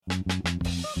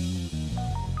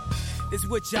It's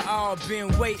what y'all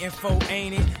been waiting for,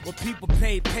 ain't it? What people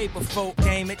pay paper for,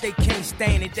 game it. They can't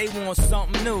stain it, they want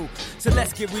something new. So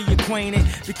let's get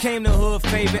reacquainted. Became the hood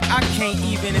favorite, I can't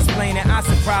even explain it. I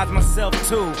surprised myself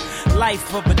too.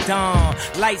 Life of a dawn,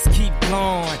 lights keep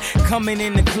glowing. Coming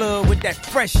in the club with that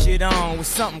fresh shit on, with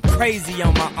something crazy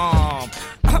on my arm.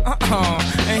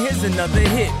 And here's another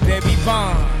hit, Barry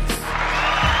Bonds.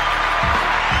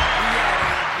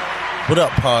 What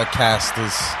up,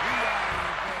 podcasters?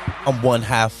 I'm one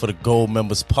half of the Gold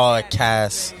Members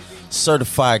Podcast,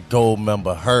 certified gold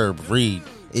member Herb Reed.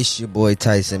 It's your boy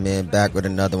Tyson, man, back with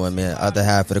another one, man. Other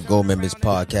half of the Gold Members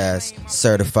Podcast,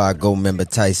 certified gold member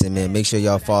Tyson, man. Make sure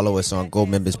y'all follow us on Gold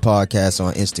Members Podcast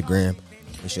on Instagram.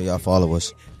 Make sure y'all follow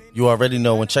us. You already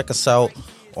know, and check us out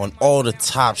on all the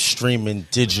top streaming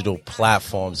digital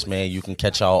platforms, man. You can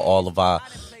catch out all of our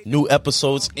new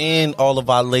episodes and all of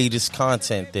our latest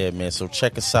content there, man. So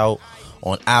check us out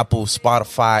on Apple,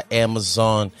 Spotify,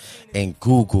 Amazon, and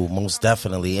Google, most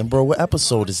definitely. And, bro, what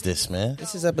episode is this, man?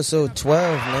 This is episode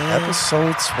 12, man.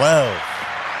 Episode 12.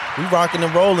 We rocking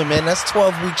and rolling, man. That's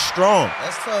 12 weeks strong.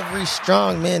 That's 12 weeks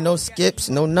strong, man. No skips,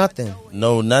 no nothing.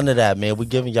 No, none of that, man. We're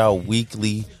giving y'all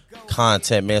weekly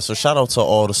content, man. So shout out to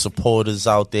all the supporters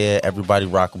out there, everybody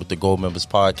rocking with the Gold Members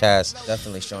Podcast.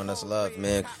 Definitely showing us love,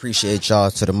 man. Appreciate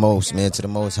y'all to the most, man, to the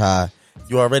most high.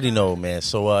 You already know, man.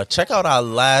 So check out our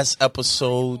last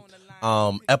episode,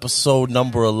 episode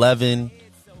number 11.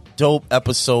 Dope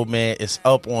episode, man. It's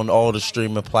up on all the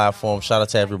streaming platforms. Shout out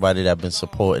to everybody that been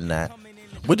supporting that.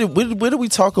 What did we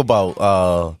talk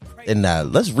about in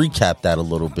that? Let's recap that a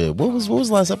little bit. What was the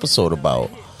last episode about?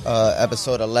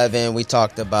 Episode 11, we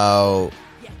talked about...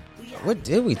 What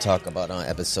did we talk about on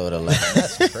episode 11?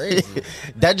 That's crazy.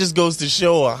 That just goes to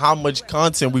show how much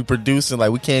content we producing.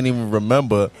 Like, we can't even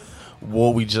remember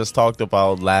what we just talked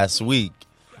about last week.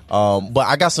 But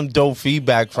I got some dope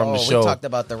feedback from the show. We talked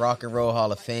about the Rock and Roll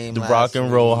Hall of Fame. The Rock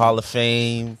and Roll Hall of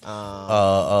Fame.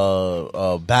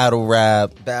 Battle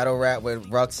rap. Battle rap with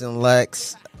Rex and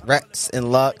Lux. Yep.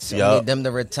 Made them to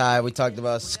retire. We talked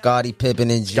about Scottie Pippen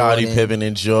and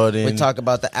Jordan. We talked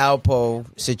about the Alpo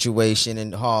situation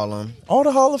in Harlem. All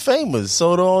the Hall of Famers.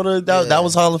 So that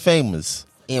was Hall of Famers.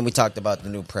 And we talked about the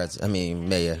new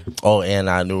mayor. Oh, and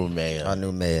our new mayor. Our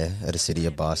new mayor of the city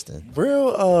of Boston.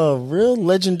 Real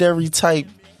legendary type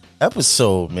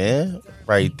episode, man.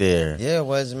 Right there. Yeah, it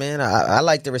was, man. I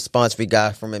like the response we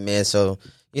got from it, man. So,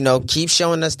 you know, keep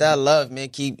showing us that love, man.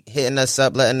 Keep hitting us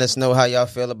up, letting us know how y'all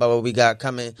feel about what we got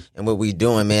coming and what we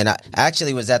doing, man. I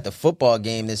actually was at the football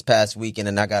game this past weekend,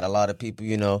 and I got a lot of people,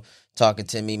 you know, talking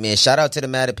to me, man. Shout out to the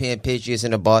Mattapan Patriots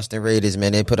and the Boston Raiders,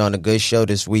 man. They put on a good show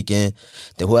this weekend.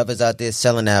 Whoever's out there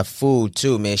selling that food,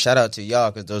 too, man. Shout out to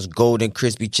y'all, because those golden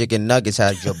crispy chicken nuggets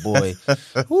had your boy.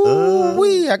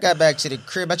 Ooh-wee. I got back to the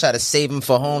crib. I tried to save them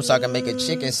for home so I can make a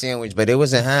chicken sandwich, but it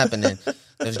wasn't happening.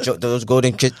 Those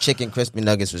golden chicken crispy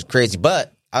nuggets was crazy.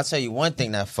 But I'll tell you one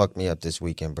thing that fucked me up this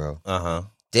weekend, bro.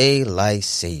 Daylight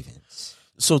savings.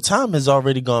 So time has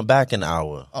already gone back an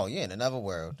hour. Oh, yeah, in another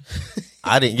world.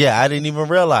 I didn't even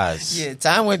realize. Yeah,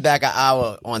 time went back an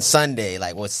hour on Sunday,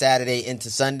 Saturday into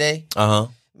Sunday.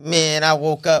 Man, I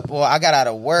woke up, I got out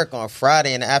of work on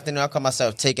Friday in the afternoon. I caught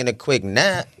myself taking a quick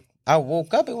nap. I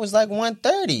woke up, it was like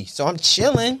 1:30. So I'm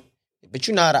chilling. But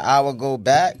you know how the hour go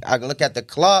back. I look at the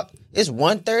clock. It's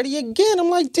 1:30 again. I'm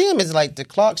like, damn, it's like the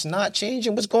clock's not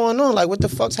changing. What's going on? Like, what the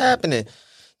fuck's happening?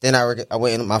 Then I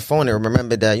went on my phone and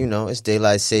remembered that, you know, it's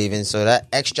daylight savings. So that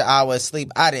extra hour of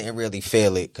sleep, I didn't really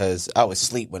feel it because I was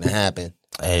asleep when it happened.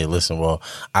 Hey, listen, well,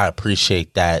 I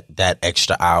appreciate that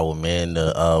extra hour, man.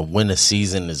 The winter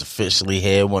season is officially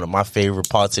here. One of my favorite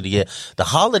parts of the year. The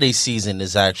holiday season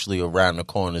is actually around the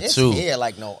corner, too. It's here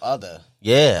like no other.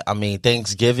 Yeah, I mean,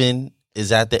 Thanksgiving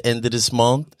is at the end of this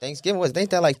month. Thanksgiving ain't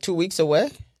that like 2 weeks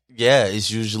away? Yeah, it's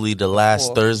usually the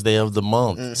last Thursday of the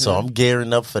month. So I'm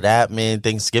gearing up for that, man.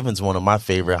 Thanksgiving's one of my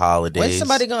favorite holidays. When's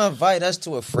somebody going to invite us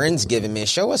to a Friendsgiving, man?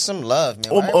 Show us some love,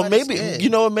 man. Or maybe, you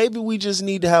know, maybe we just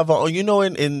need to have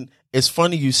and it's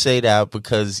funny you say that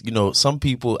because, you know, some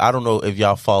people, I don't know if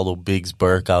y'all follow Biggs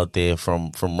Burke out there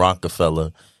from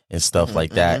Rockefeller and stuff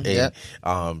like that.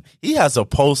 And he has a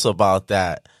post about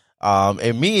that.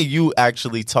 And me and you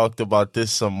actually talked about this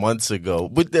some months ago.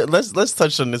 But let's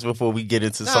touch on this before we get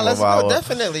into some of our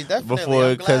definitely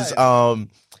before because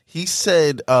he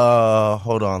said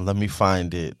hold on, let me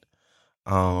find it.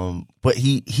 But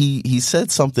he said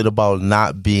something about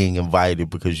not being invited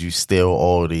because you steal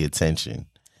all the attention.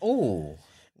 Ooh,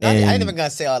 I ain't even gonna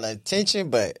say all the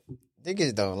attention, but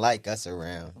niggas don't like us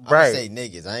around. I'm right? Gonna say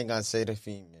niggas. I ain't gonna say the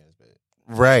females.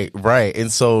 Right.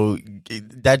 And so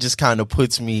that just kind of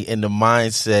puts me in the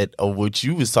mindset of what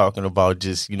you was talking about,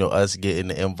 just, you know, us getting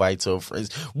the invite to friends.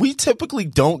 We typically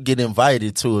don't get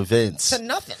invited to events. To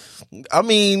nothing. I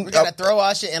mean, We gotta throw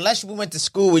our shit unless we went to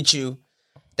school with you.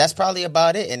 That's probably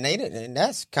about it, and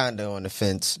that's kind of on the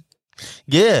fence.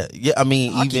 Yeah. I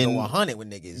mean, I keep it even 100 with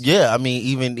niggas. Yeah, I mean,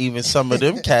 even some of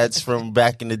them cats from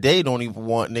back in the day don't even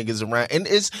want niggas around, and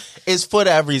it's for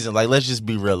that reason. Like, let's just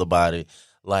be real about it.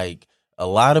 Like, a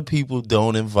lot of people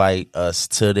don't invite us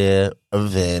to their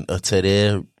event or to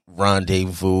their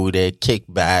rendezvous, their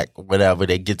kickback, whatever,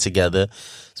 they get together,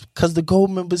 because the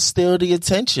gold members steal the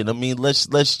attention. I mean, let's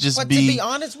just But be to be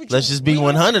honest with you, let's just be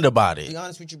 100 about To be it.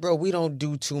 honest with you, bro, we don't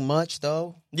do too much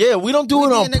though. Yeah, we don't do We it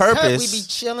be on in the cut, purpose. we be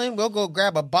chilling. We'll go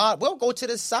grab a bottle. We'll go to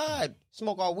the side,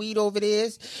 smoke our weed over there,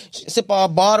 sip our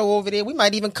bottle over there. We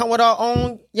might even come with our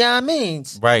own,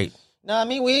 Right. Know what I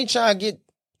mean? We ain't trying to get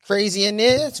crazy in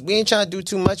this. We ain't trying to do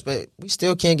too much, but we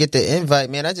still can't get the invite,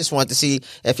 man. I just want to see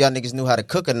if y'all niggas knew how to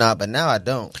cook or not, but now I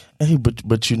don't. Hey,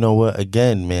 but you know what?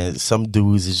 Again, man, some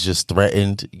dudes is just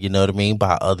threatened, you know what I mean,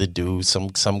 by other dudes.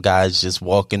 Some guys just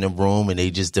walk in the room and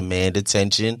they just demand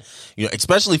attention, you know,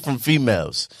 especially from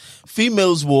females.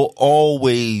 Females will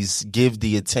always give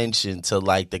the attention to,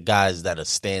 like, the guys that are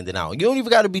standing out. You don't even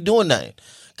got to be doing nothing.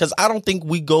 Because I don't think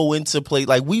we go into play,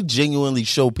 like, we genuinely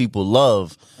show people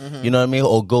love, you know what I mean?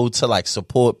 Or go to, like,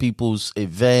 support people's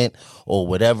event or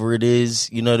whatever it is,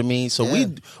 you know what I mean? So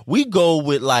we go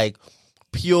with, like,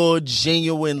 pure,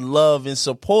 genuine love and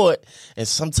support, and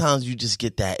sometimes you just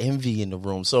get that envy in the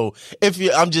room. So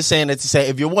I'm just saying that to say,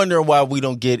 if you're wondering why we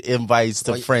don't get invites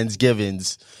to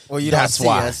Friendsgivings, Or you that's don't see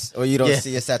why. us, or you don't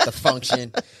see us at the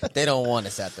function. They don't want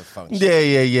us at the function.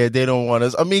 Yeah. They don't want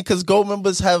us. I mean, because gold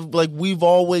members have, like, we've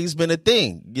always been a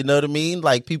thing. You know what I mean?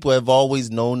 Like, people have always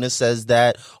known us as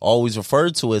that, always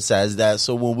referred to us as that.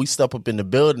 So when we step up in the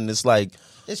building, it's like,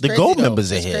 It's the crazy, gold though.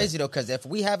 members in It's here. crazy though, because if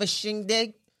we have a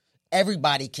shindig,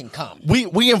 everybody can come,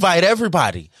 We invite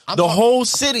everybody, the whole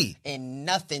city. and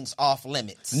nothing's off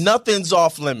limits. Nothing's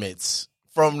off limits,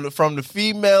 from the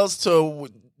females to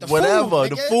whatever,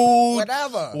 food, the nigga.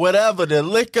 food, whatever, the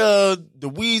liquor, the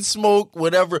weed smoke,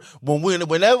 whatever.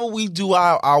 Whenever we do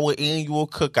our annual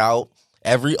cookout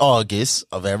every August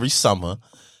of every summer,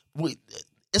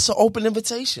 it's an open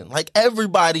invitation. Like,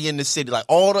 everybody in the city, like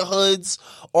all the hoods,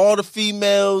 all the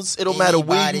females, it don't matter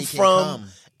where Anybody you can from, come.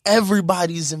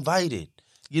 everybody's invited.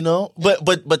 You know,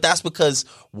 but that's because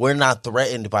we're not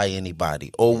threatened by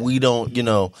anybody, or we don't, you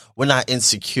know, we're not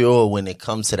insecure when it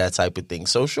comes to that type of thing.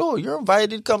 So sure, you're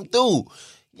invited, come through.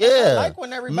 Yeah, like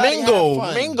when everybody have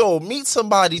fun. mingle, meet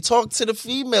somebody, talk to the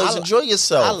females, enjoy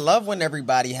yourself. I love when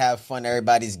everybody have fun.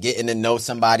 Everybody's getting to know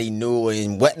somebody new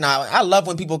and whatnot. I love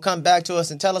when people come back to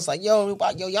us and tell us like, yo,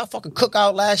 y'all fucking cook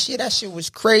out last year. That shit was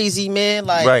crazy, man.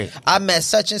 Like, Right. I met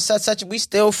such and such, and we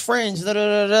still friends. Da,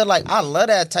 da, da, da. Like, I love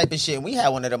that type of shit. We had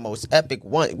one of the most epic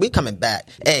ones. We coming back.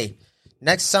 Hey,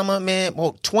 next summer, man,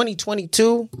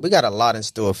 2022, we got a lot in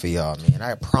store for y'all, man.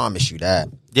 I promise you that.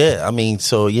 Yeah, I mean,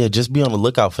 so yeah, just be on the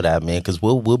lookout for that, man, because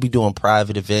we'll be doing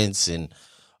private events and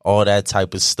all that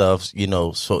type of stuff, you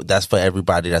know. So that's for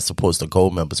everybody that supports the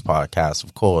Gold Members podcast,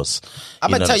 of course. I'm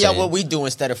You gonna know tell y'all I'm saying? what we do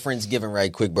instead of Friendsgiving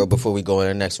right quick, bro, before we go on to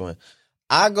the next one.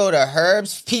 I go to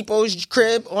Herb's people's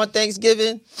crib on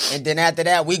Thanksgiving, and then after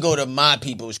that, we go to my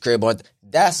people's crib on.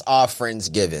 That's our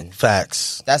Friendsgiving.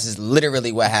 Facts. That's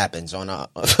literally what happens on our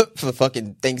for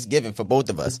fucking Thanksgiving for both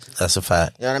of us. That's a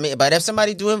fact. You know what I mean? But if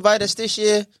somebody do invite us this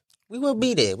year, we will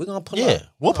be there. We're gonna pull Yeah, up.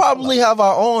 we'll probably have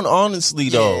our own, honestly,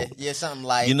 though. Yeah, something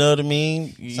like You know what I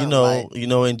mean? Something like-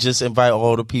 And just invite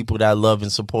all the people that love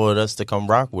and support us to come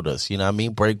rock with us. You know what I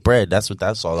mean? Break bread. That's what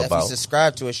that's all if you about.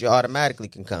 subscribe to us, you automatically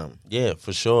can come. Yeah,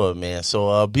 for sure, man.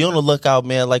 So be on the lookout,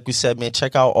 man. Like we said, man,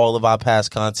 check out all of our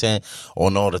past content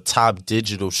on all the top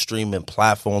digital streaming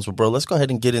platforms. But, bro, let's go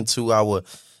ahead and get into our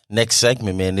next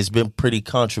segment, man. It's been pretty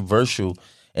controversial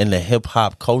in the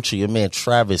hip-hop culture. Your man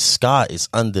Travis Scott is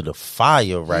under the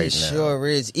fire right It now. sure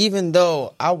is. Even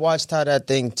though I watched how that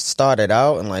thing started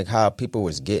out and like how people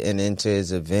was getting into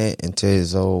his event, into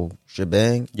his whole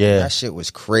shebang. Yeah. That shit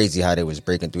was crazy how they was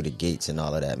breaking through the gates and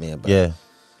all of that, man. But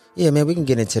Yeah. man, we can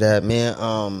get into that,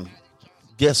 man.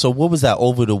 Yeah, so what was that,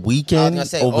 over the I was weekend? gonna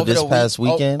say, over this the past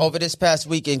week- weekend? Over this past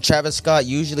weekend, Travis Scott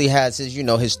usually has his,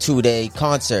 his 2-day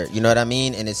concert. You know what I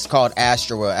mean? And it's called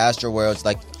Astroworld. Astroworld's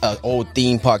like an old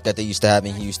theme park that they used to have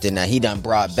in Houston. Now he done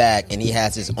brought back, and he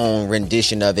has his own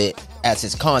rendition of it as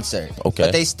his concert. Okay.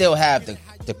 But they still have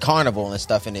the carnival and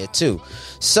stuff in there too.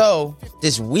 So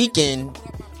this weekend,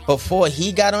 before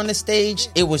he got on the stage,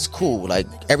 it was cool. Like,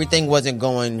 everything wasn't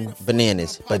going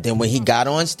bananas. But then when he got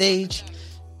on stage,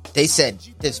 they said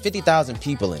there's 50,000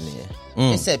 people in there.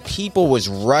 They said people was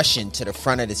rushing to the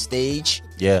front of the stage.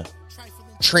 Yeah.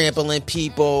 Trampling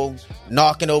people,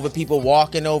 knocking over people,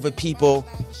 walking over people,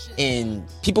 and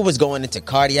people was going into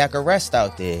cardiac arrest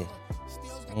out there.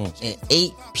 And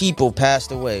 8 people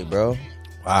passed away, bro.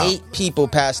 Wow. 8 people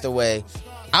passed away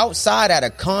outside at a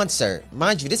concert.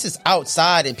 Mind you, this is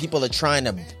outside and people are trying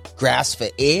to grasp for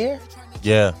air.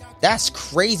 Yeah. That's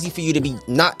crazy for you to be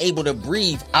not able to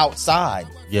breathe outside.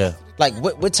 Yeah. Like,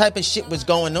 what type of shit was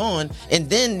going on? And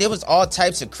then there was all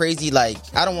types of crazy, like,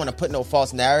 I don't want to put no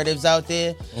false narratives out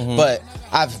there, but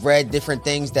I've read different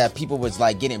things that people was,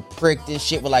 like, getting pricked and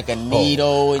shit with, like, a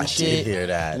needle and I shit. did hear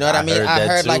that. You know what I mean? I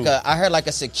heard too. like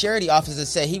a security officer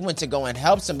said he went to go and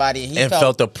help somebody and he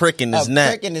felt a prick in his neck.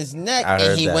 prick in his neck, I and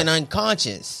heard he that. went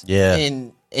unconscious. Yeah.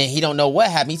 And he don't know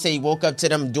what happened. He said he woke up to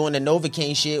them doing the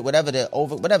Novocaine shit, whatever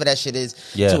that shit is,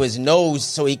 Yeah. to his nose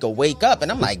so he could wake up.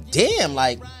 And I'm like, damn,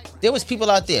 like, there was people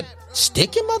out there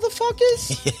sticking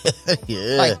motherfuckers.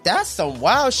 Yeah. Like, that's some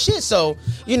wild shit. So,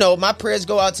 you know, my prayers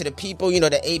go out to the people, you know,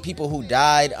 the 8 people who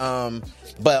died.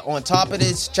 But on top of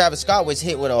this, Travis Scott was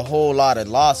hit with a whole lot of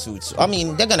lawsuits. I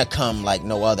mean, they're gonna come like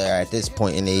no other at this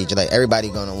point in the age. Like, everybody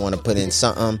gonna want to put in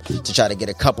something to try to get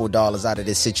a couple dollars out of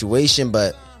this situation.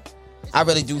 But I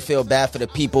really do feel bad for the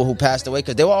people who passed away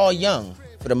because they were all young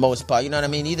for the most part. You know what I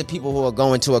mean? These are people who are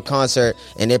going to a concert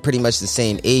and they're pretty much the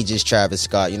same age as Travis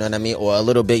Scott. You know what I mean? Or a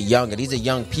little bit younger. These are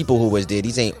young people who was there.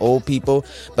 These ain't old people.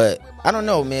 But I don't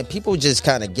know, man. People just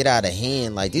kind of get out of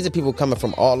hand. Like, these are people coming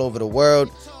from all over the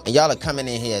world, and y'all are coming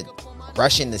in here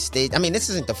rushing the stage. I mean, this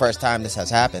isn't the first time this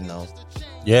has happened, though.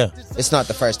 Yeah. It's not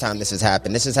the first time this has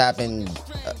happened. This has happened,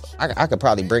 I could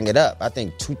probably bring it up. I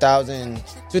think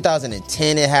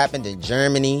 2010 it happened in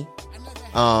Germany.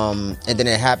 And then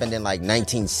it happened in like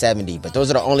 1970. But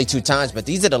those are the only 2 times. But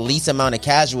these are the least amount of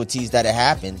casualties that have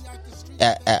happened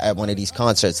at one of these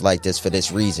concerts like this for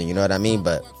this reason. You know what I mean?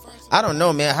 But I don't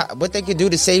know, man. What they could do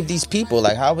to save these people?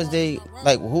 Like, how was they?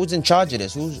 Like, who's in charge of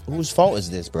this? Whose fault is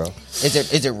this, bro?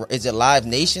 Is it Live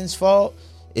Nation's fault?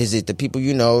 Is it the people,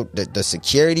 you know, the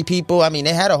security people? I mean,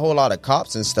 they had a whole lot of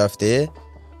cops and stuff there.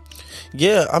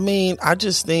 Yeah, I mean, I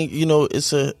just think, you know,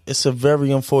 it's a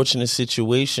very unfortunate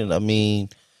situation. I mean,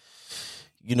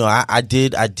 you know, I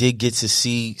did get to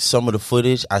see some of the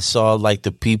footage. I saw like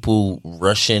the people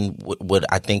rushing what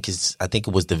I think it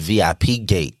was the VIP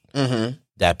gate. Mm-hmm.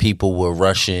 That people were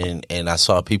rushing, and I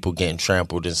saw people getting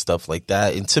trampled and stuff like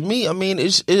that. And to me, I mean,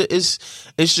 it's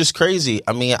just crazy.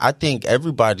 I mean, I think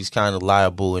everybody's kind of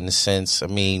liable in a sense. I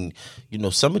mean, you know,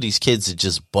 some of these kids are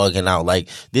just bugging out. Like,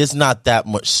 there's not that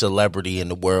much celebrity in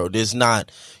the world. There's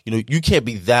not, you know, you can't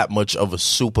be that much of a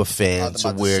super fan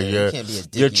to where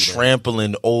you're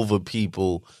trampling over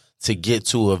people to get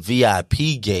to a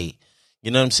VIP gate. You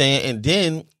know what I'm saying? And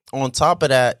then on top of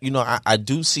that, you know, I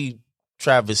do see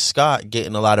Travis Scott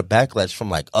getting a lot of backlash from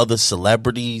like other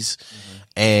celebrities,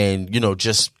 and, you know,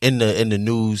 just in the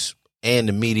news and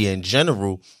the media in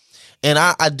general. And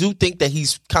I do think that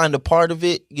he's kind of part of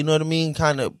it, you know what I mean?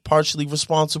 Kind of partially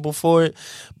responsible for it,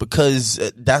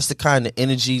 because that's the kind of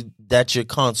energy that your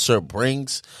concert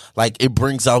brings. Like, it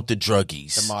brings out the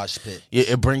druggies. The mosh pit.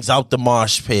 It brings out the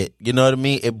mosh pit. You know what I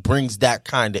mean? It brings that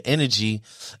kind of energy.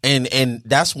 And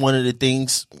that's one of the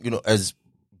things, you know, as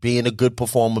being a good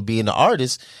performer, being an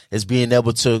artist, is being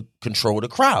able to control the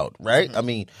crowd, right? Mm-hmm. I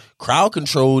mean, crowd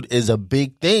control is a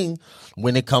big thing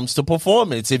when it comes to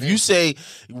performance. If you say,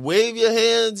 wave your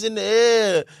hands in the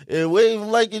air and wave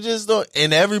them like you just don't,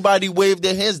 and everybody wave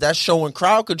their hands, that's showing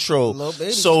crowd control.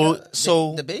 So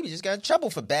the baby just got in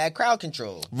trouble for bad crowd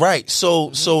control. Right.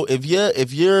 So if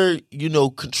you're, you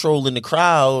know, controlling the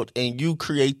crowd and you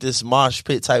create this mosh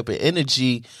pit type of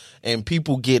energy and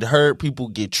people get hurt, people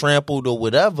get trampled or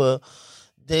whatever,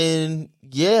 then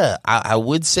yeah, I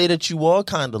would say that you are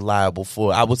kind of liable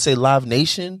for it. I would say Live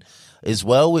Nation as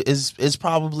well is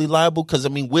probably liable, because I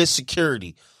mean, where's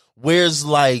security? Where's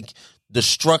like the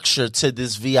structure to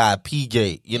this VIP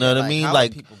gate? You know what I mean? How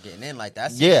like, are people getting in? Like,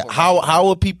 that's how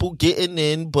are people getting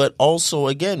in? But also,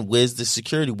 again, where's the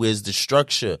security? Where's the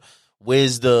structure?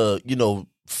 Where's the, you know,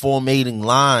 formatting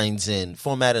lines,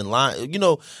 you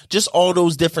know, just all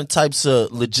those different types of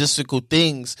logistical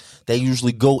things that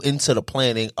usually go into the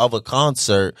planning of a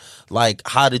concert. Like,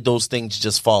 how did those things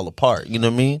just fall apart? You know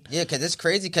what I mean? Yeah, because it's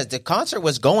crazy, because the concert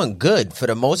was going good for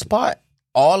the most part,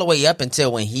 all the way up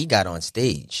until when he got on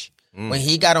stage. When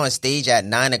he got on stage at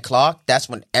 9 o'clock, that's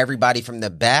when everybody from the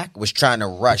back was trying to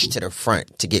rush to the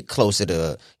front to get closer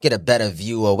to get a better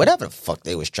view or whatever the fuck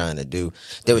they was trying to do.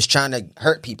 They was trying to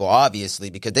hurt people, obviously,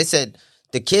 because they said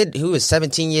the kid who was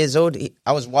 17 years old,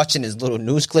 I was watching his little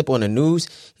news clip on the news.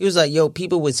 He was like, yo,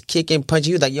 people was kicking, punching.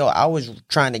 He was like, yo, I was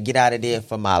trying to get out of there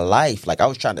for my life. Like, I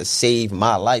was trying to save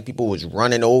my life. People was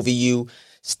running over you,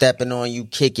 stepping on you,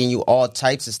 kicking you, all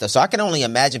types of stuff. So I can only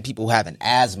imagine people having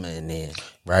asthma in there.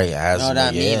 Right, asthma, you know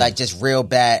what I mean? Like, just real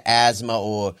bad asthma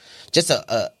or just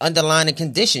a underlying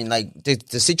condition. Like,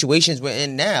 the situations we're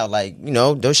in now, like, you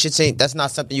know, those shits ain't, that's not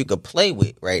something you could play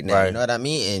with right now. Right. You know what I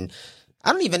mean? And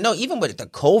I don't even know, even with the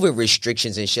COVID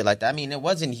restrictions and shit like that. I mean, it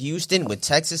was in Houston with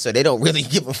Texas, so they don't really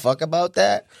give a fuck about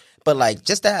that. But, like,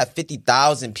 just to have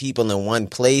 50,000 people in one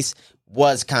place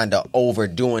was kind of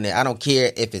overdoing it. I don't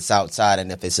care if it's outside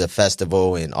and if it's a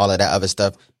festival and all of that other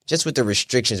stuff. Just with the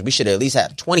restrictions, we should at least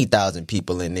have 20,000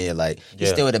 people in there. Like, he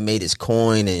still would have made his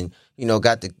coin and, you know,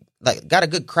 got a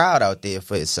good crowd out there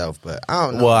for itself. But I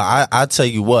don't know. Well, I tell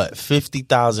you what,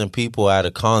 50,000 people at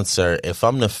a concert, if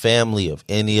I'm the family of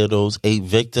any of those 8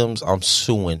 victims, I'm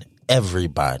suing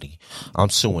everybody. I'm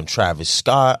suing Travis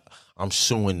Scott. I'm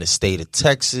suing the state of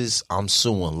Texas. I'm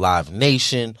suing Live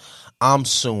Nation. I'm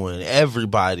suing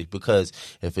everybody, because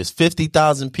if it's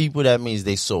 50,000 people, that means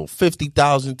they sold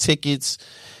 50,000 tickets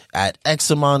at X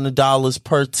amount of dollars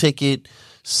per ticket.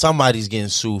 Somebody's getting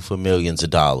sued for millions of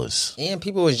dollars. And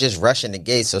people was just rushing the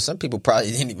gate, so some people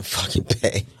probably didn't even fucking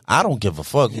pay. I don't give a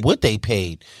fuck what they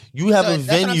paid. You have a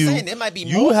venue. There might be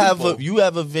more people. You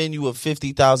have a venue of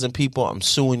 50,000 people. I'm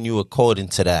suing you according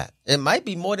to that. It might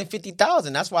be more than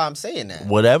 50,000. That's why I'm saying that.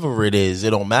 Whatever it is, it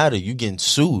don't matter. You getting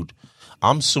sued.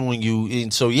 I'm suing you.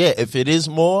 And so, yeah, if it is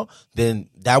more, then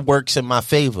that works in my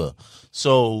favor.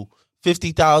 So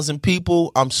 50,000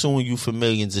 people, I'm suing you for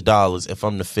millions of dollars if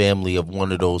I'm the family of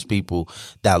one of those people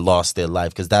that lost their life,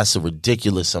 because that's a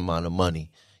ridiculous amount of money.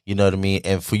 You know what I mean?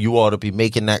 And for you all to be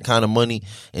making that kind of money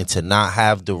and to not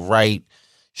have the right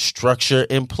structure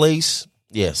in place,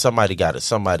 yeah, somebody got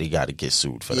to get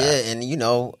sued for that. Yeah, and, you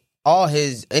know,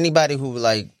 anybody who,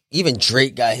 like, even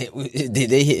Drake got hit.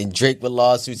 They hitting Drake with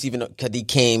lawsuits, even because he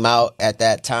came out at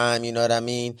that time. You know what I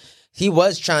mean? He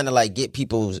was trying to, like, get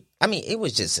people's. I mean, it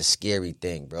was just a scary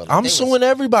thing, bro. Like, I'm suing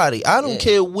everybody. I don't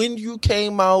care when you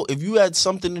came out. If you had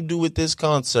something to do with this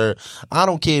concert, I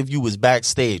don't care if you was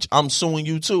backstage. I'm suing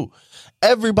you too.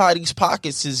 Everybody's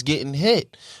pockets is getting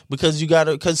hit because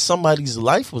somebody's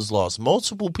life was lost.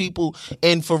 Multiple people,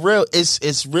 and for real,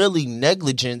 it's really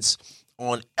negligence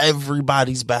on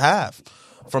everybody's behalf.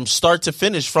 From start to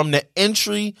finish, from the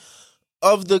entry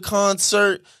of the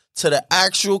concert to the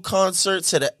actual concert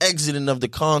to the exiting of the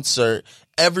concert,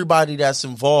 everybody that's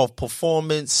involved,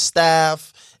 performance,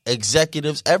 staff,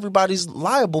 executives, everybody's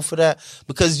liable for that,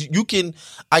 because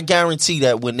I guarantee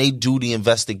that when they do the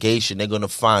investigation, they're going to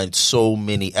find so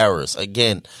many errors.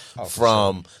 Again,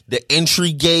 from the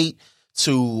entry gate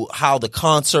to how the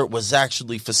concert was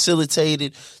actually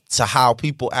facilitated to how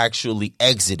people actually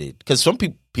exited. Because some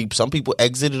people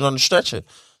exited on a stretcher.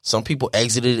 Some people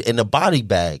exited in a body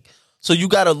bag. So you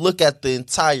got to look at the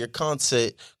entire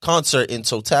concert in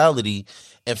totality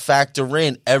and factor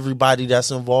in everybody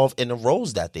that's involved in the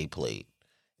roles that they played.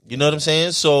 You know what I'm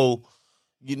saying? So,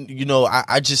 you know,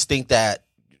 I just think that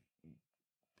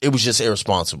it was just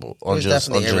irresponsible on just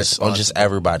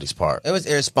everybody's part. It was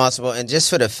irresponsible, and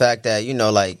just for the fact that, you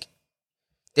know, like,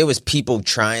 there was people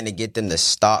trying to get them to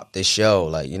stop the show.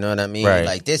 Like, you know what I mean? Right.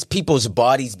 Like, there's people's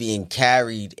bodies being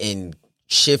carried and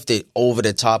shifted over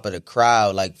the top of the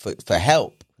crowd, like, for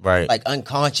help. Right. Like,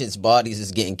 unconscious bodies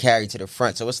is getting carried to the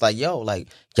front. So it's like, yo, like,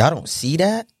 y'all don't see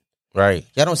that? Right.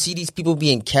 Y'all don't see these people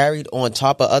being carried on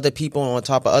top of other people, on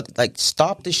top of other, like,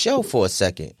 stop the show for a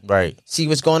second. Right. See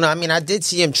what's going on. I mean, I did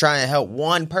see him try and help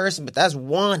one person, but that's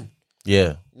one.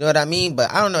 Yeah. You know what I mean?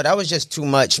 But I don't know. That was just too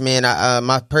much, man.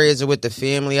 My prayers are with the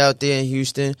family out there in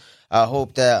Houston. I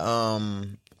hope that,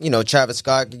 you know, Travis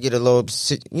Scott could get a little,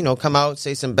 you know, come out,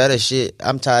 say some better shit.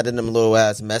 I'm tired of them little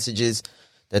ass messages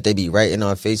that they be writing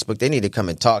on Facebook. They need to come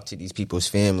and talk to these people's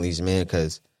families, man,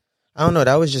 because I don't know.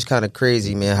 That was just kind of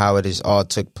crazy, man, how it just all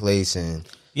took place. And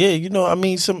yeah, you know, I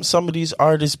mean, some of these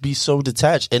artists be so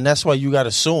detached, and that's why you got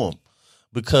to sue them,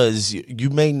 because you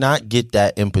may not get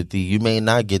that empathy, you may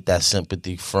not get that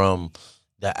sympathy from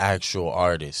the actual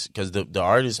artist, because the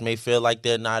artist may feel like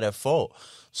they're not at fault.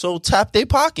 So tap their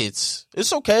pockets.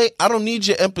 It's okay. I don't need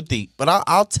your empathy, but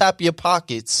I'll tap your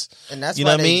pockets. And that's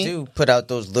why they do put out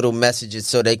those little messages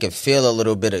so they can feel a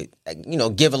little bit of, you know,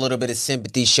 give a little bit of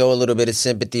sympathy, show a little bit of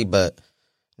sympathy. But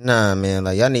nah, man,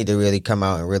 like, y'all need to really come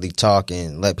out and really talk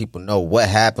and let people know what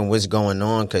happened, what's going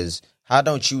on. Because how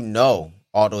don't you know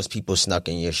all those people snuck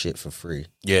in your shit for free?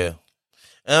 Yeah.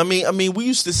 I mean, we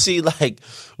used to see like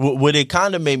what it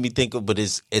kind of made me think of, but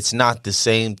it's not the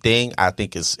same thing. I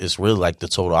think it's really like the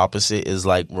total opposite. Is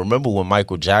like, remember when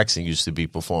Michael Jackson used to be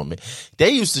performing? They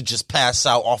used to just pass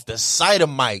out off the sight of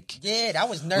Mike. Yeah, that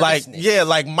was nervousness.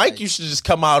 Like Mike used to just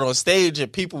come out on stage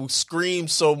and people scream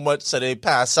so much so they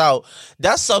pass out.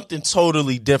 That's something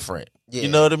totally different. Yeah. You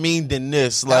know what I mean? Than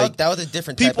this, like that was a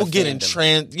different people type of getting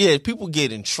people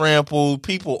getting trampled,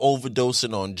 people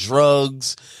overdosing on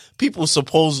drugs, people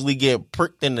supposedly get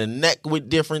pricked in the neck with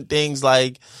different things.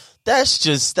 Like that's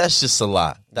just a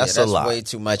lot. That's a lot. Way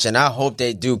too much. And I hope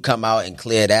they do come out and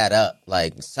clear that up.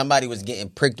 Like somebody was getting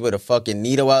pricked with a fucking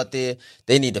needle out there.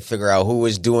 They need to figure out who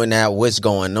was doing that, what's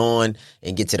going on,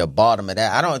 and get to the bottom of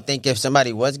that. I don't think if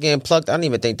somebody was getting plucked, I don't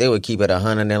even think they would keep it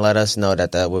 100 and let us know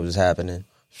that what was happening.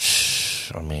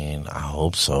 I mean, I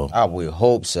hope so. I would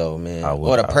hope so, man.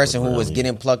 Or the person who was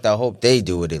getting plucked, I hope they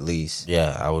do it at least.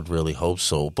 Yeah, I would really hope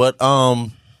so. But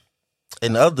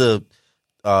in other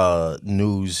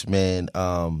news, man,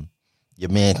 your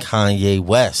man Kanye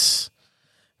West,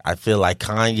 I feel like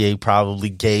Kanye probably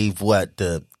gave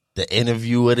the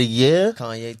interview of the year.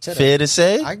 Kanye, fair to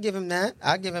say? I give him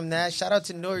that. Shout out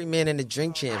to Nori, man, and the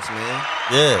Drink Champs, man.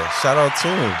 Yeah, shout out to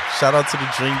him. Shout out to the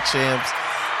Drink Champs.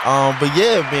 But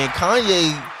yeah, man,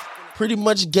 Kanye pretty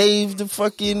much gave the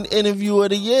fucking interview of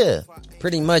the year.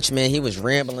 Pretty much, man. He was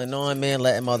rambling on, man,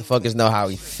 letting motherfuckers know how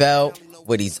he felt,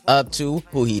 what he's up to,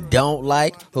 who he don't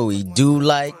like, who he do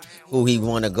like, who he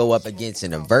want to go up against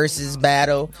in a versus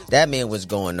battle. That man was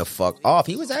going the fuck off.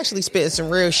 He was actually spitting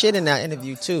some real shit in that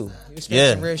interview too. He was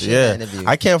spitting some real shit in that interview.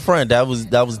 I can't front. That was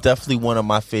definitely one of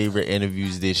my favorite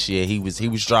interviews this year. He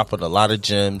was dropping a lot of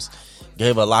gems.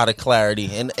 Gave a lot of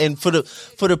clarity, and for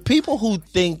the people who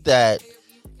think that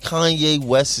Kanye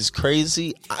West is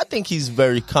crazy, I think he's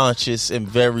very conscious and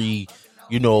very,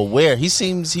 aware. He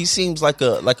seems like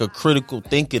a critical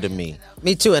thinker to me.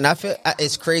 Me too, and I feel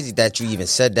it's crazy that you even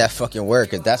said that fucking word,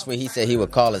 because that's what he said he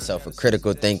would call himself, a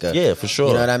critical thinker. Yeah, for sure.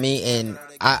 You know what I mean?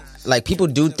 And people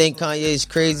do think Kanye is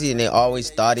crazy, and they always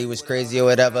thought he was crazy or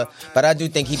whatever. But I do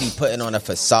think he be putting on a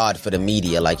facade for the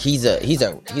media. Like he's a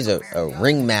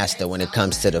ringmaster when it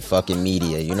comes to the fucking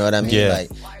media. You know what I mean? Yeah.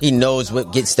 Like he knows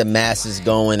what gets the masses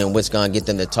going and what's gonna get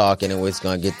them to talking and what's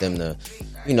gonna get them to,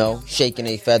 shaking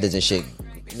their feathers and shit.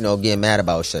 Getting mad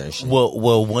about certain shit.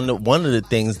 Well, one of the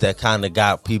things that kind of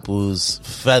got people's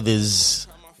feathers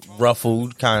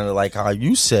ruffled, kind of like how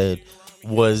you said,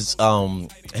 was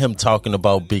him talking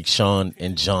about Big Sean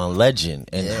and John Legend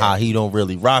and how he don't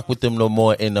really rock with them no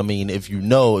more. And I mean, if you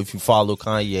follow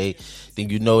Kanye, then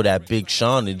you know that Big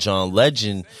Sean and John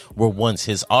Legend were once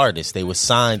his artists. They were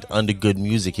signed under Good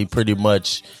Music. He pretty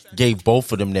much gave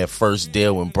both of them their first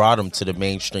deal and brought them to the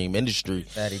mainstream industry.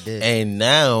 That he did. And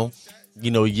now,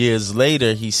 years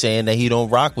later, he's saying that he don't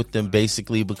rock with them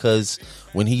basically because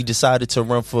when he decided to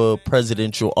run for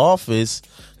presidential office,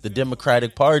 the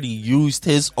Democratic Party used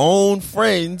his own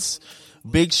friends,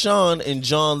 Big Sean and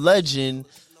John Legend,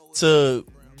 to,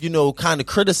 kind of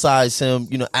criticize him,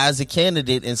 as a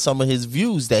candidate and some of his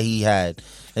views that he had.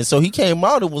 And so he came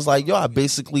out and was like, yo, I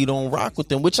basically don't rock with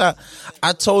them, which I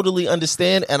totally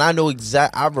understand. And I know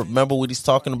I remember what he's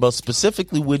talking about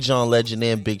specifically with John Legend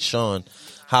and Big Sean,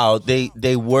 how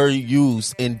they were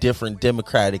used in different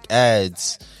Democratic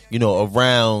ads,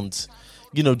 around,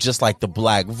 just like the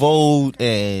black vote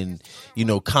and,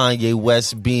 Kanye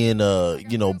West being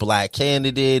a, black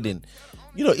candidate and,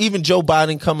 even Joe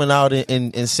Biden coming out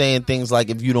and saying things like,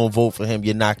 if you don't vote for him,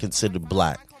 you're not considered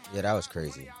black. Yeah, that was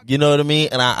crazy. You know what I mean?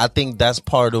 And I think that's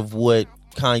part of what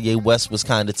Kanye West was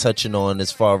kind of touching on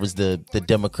as far as the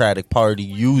Democratic Party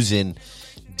using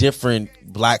different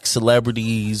black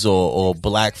celebrities or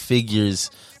black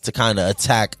figures to kind of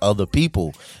attack other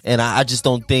people. And I just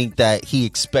don't think that he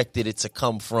expected it to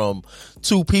come from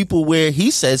two people where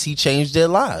he says he changed their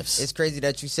lives. It's crazy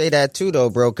that you say that too, though,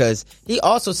 bro, because he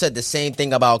also said the same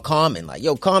thing about Common. Like,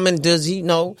 yo, Common, does he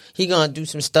know he gonna do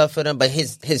some stuff for them? But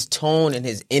his tone and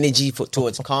his energy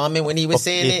towards Common when he was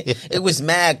saying it was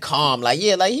mad calm. Like,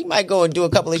 yeah, like he might go and do a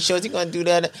couple of shows. He gonna do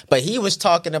that. But he was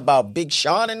talking about Big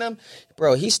Sean and them.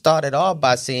 Bro, he started off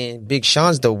by saying Big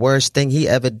Sean's the worst thing he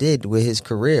ever did with his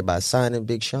career by signing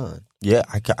Big Sean. Yeah,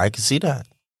 I can see that.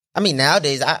 I mean,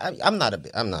 nowadays, I'm not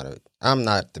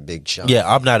the Big Sean.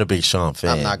 Yeah, I'm not a Big Sean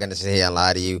fan. I'm not gonna sit here and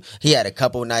lie to you. He had a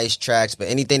couple nice tracks, but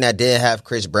anything that did have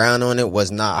Chris Brown on it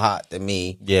was not hot to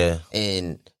me. Yeah,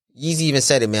 and Yeezy even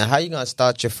said it, man. How you gonna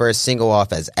start your first single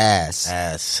off as ass?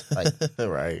 Ass, like,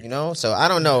 right? So I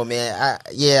don't know, man.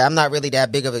 I'm not really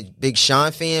that big of a Big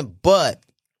Sean fan, but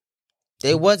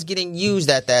They was getting used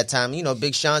at that time. You know,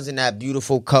 Big Sean's in that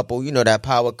beautiful couple, you know, that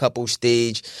power couple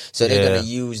stage. So they're going to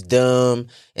use them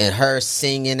and her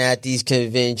singing at these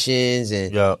conventions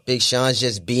and Big Sean's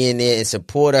just being there in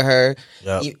support of her.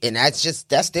 And that's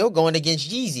still going against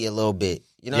Yeezy a little bit.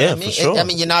 You know what I mean? For sure. I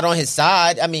mean, you're not on his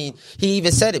side. I mean, he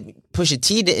even said it. Pusha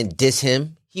T didn't diss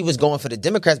him. He was going for the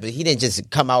Democrats, but he didn't just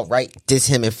come out diss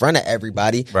him in front of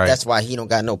everybody. Right. That's why he don't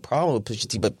got no problem with Pusha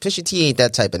T. But Pusha T ain't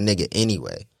that type of nigga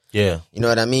anyway. Yeah. You know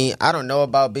what I mean? I don't know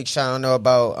about Big Sean. I don't know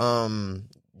about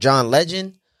John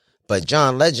Legend. But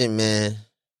John Legend, man,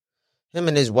 him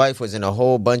and his wife was in a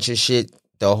whole bunch of shit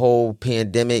the whole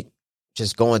pandemic,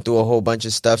 just going through a whole bunch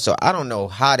of stuff. So I don't know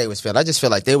how they was feeling. I just feel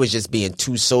like they was just being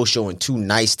too social and too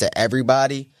nice to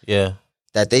everybody. Yeah.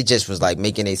 That they just was like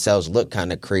making themselves look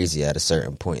kind of crazy at a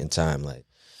certain point in time. Like,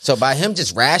 so by him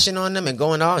just rashing on them and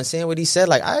going out and saying what he said,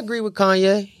 like, I agree with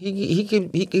Kanye.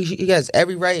 He has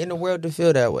every right in the world to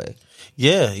feel that way.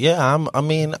 Yeah.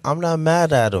 I'm not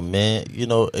mad at him, man. You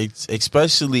know,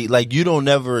 especially like you don't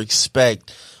never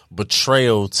expect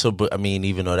betrayal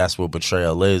even though that's what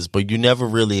betrayal is, but you never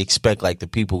really expect like the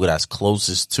people that's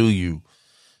closest to you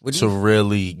to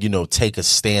really, you know, take a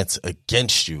stance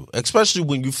against you, especially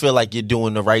when you feel like you're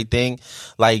doing the right thing.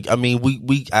 Like, I mean,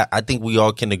 I think we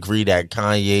all can agree that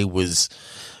Kanye was,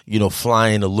 you know,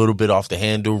 flying a little bit off the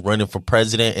handle, running for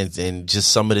president and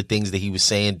just some of the things that he was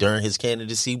saying during his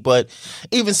candidacy. But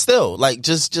even still, like,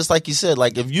 just like you said,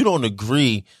 like, if you don't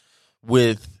agree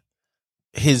with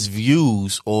his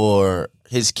views or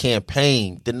his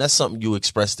campaign, then that's something you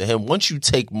express to him. Once you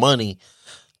take money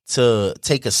to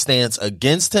take a stance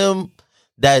against him,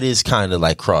 that is kind of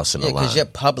like crossing the line. Because you're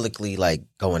publicly like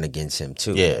going against him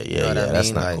too. Yeah. You know what I mean?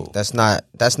 That's not like, cool.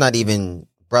 That's not even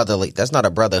brotherly. That's not a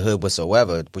brotherhood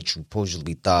whatsoever, which you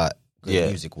supposedly thought good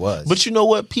music was. But you know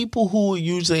what? People who are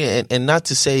usually, and not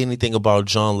to say anything about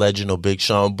John Legend or Big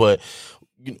Sean, but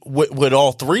what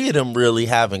all three of them really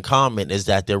have in common is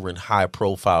that they're in high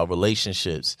profile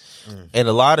relationships. And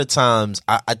a lot of times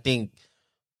I think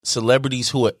celebrities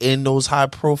who are in those high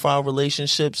profile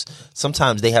relationships,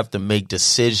 sometimes they have to make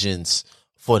decisions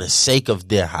for the sake of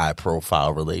their high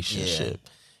profile relationship.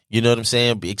 You know what I'm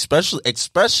saying?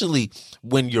 Especially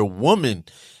when your woman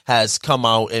has come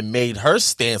out and made her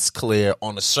stance clear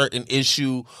on a certain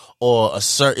issue or a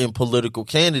certain political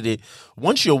candidate.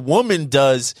 Once your woman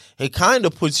does, it kind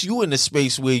of puts you in a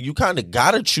space where you kind of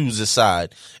got to choose a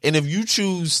side. And if you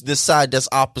choose the side that's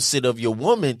opposite of your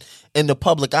woman, in the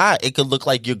public eye, it could look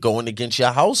like you're going against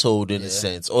your household in a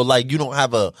sense, or like you don't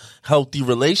have a healthy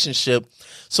relationship.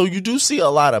 So you do see a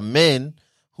lot of men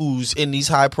who's in these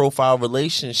high profile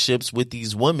relationships with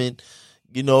these women,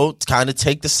 you know, kind of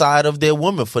take the side of their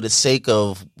woman for the sake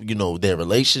of, you know, their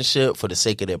relationship, for the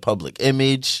sake of their public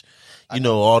image, you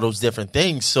know, all those different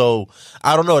things. So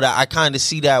I don't know, that I kind of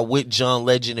see that with John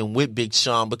Legend and with Big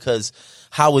Sean, because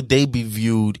how would they be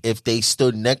viewed if they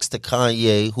stood next to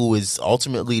Kanye, who is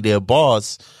ultimately their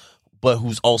boss, but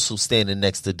who's also standing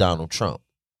next to Donald Trump?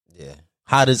 Yeah.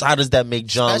 How does that make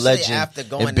John Especially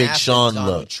Legend and Big Sean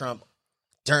Donald look? Trump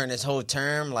during his whole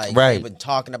term, like Right. they've been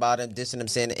talking about him, dissing him,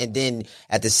 saying, and then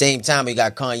at the same time, we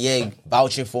got Kanye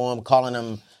vouching for him, calling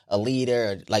him a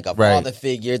leader, like a father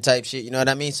figure type shit. You know what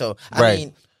I mean? So I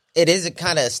mean, it is a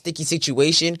kind of sticky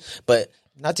situation, but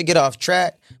not to get off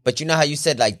track. But you know how you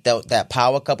said like that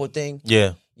power couple thing?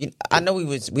 Yeah. I know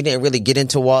we didn't really get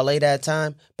into Wale that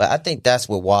time, but I think that's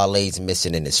what Wale's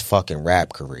missing in his fucking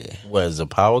rap career. What, is a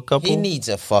power couple? He needs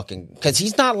a fucking, because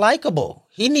he's not likable.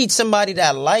 He needs somebody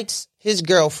that likes his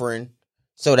girlfriend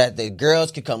so that the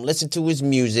girls can come listen to his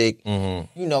music, you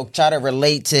know, try to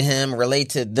relate to him,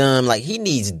 relate to them. Like, he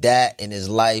needs that in his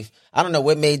life. I don't know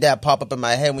what made that pop up in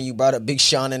my head when you brought up Big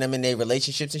Sean and them in their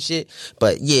relationships and shit.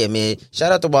 But yeah, man,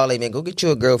 shout out to Wale, man. Go get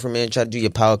you a girlfriend, man. Try to do your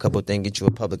power couple thing, get you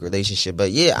a public relationship.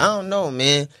 But yeah, I don't know,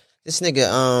 man. This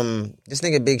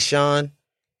nigga Big Sean,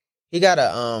 he got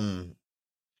an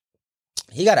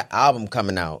album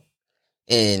coming out.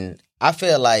 And I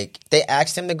feel like they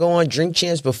asked him to go on Drink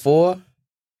Champs before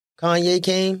Kanye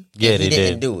came. Yeah, he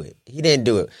didn't do it. He didn't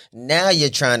do it. Now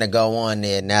you're trying to go on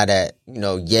there now that, you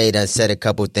know, Ye done said a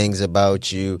couple things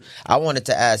about you. I wanted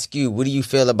to ask you, what do you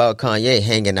feel about Kanye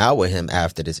hanging out with him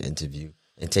after this interview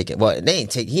and taking, well,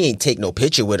 he ain't take no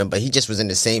picture with him, but he just was in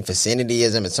the same vicinity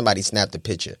as him and somebody snapped a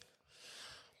picture.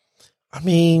 I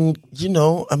mean, you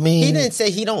know, He didn't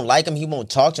say he don't like him, he won't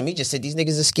talk to him. He just said these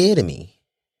niggas are scared of me.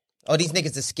 Oh, these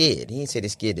niggas are scared. He didn't say they're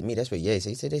scared of me. That's what Ye said.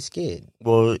 He said they're scared.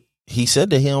 Well, he said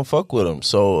that he don't fuck with him.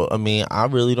 So, I mean, I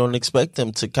really don't expect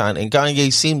him to and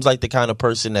Kanye seems like the kind of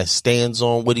person that stands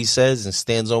on what he says and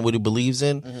stands on what he believes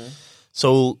in.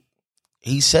 So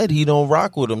he said he don't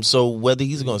rock with him. So whether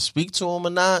he's gonna speak to him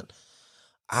or not,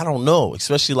 I don't know.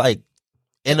 Especially like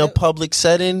in a public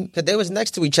setting. Because they was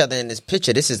next to each other in this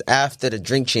picture. This is after the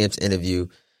Drink Champs interview.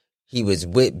 He was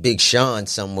with Big Sean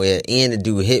somewhere and the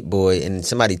dude Hit Boy, and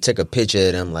somebody took a picture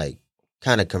of them like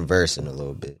kind of conversing a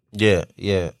little bit.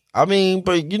 Yeah. I mean,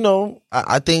 but you know,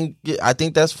 I think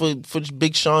that's for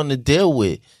Big Sean to deal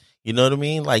with. You know what I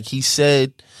mean? Like he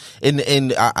said,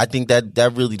 and I think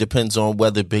that really depends on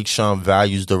whether Big Sean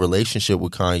values the relationship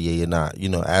with Kanye or not. You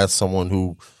know, as someone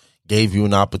who gave you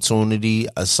an opportunity,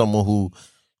 as someone who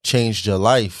changed your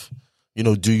life, you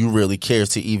know, do you really care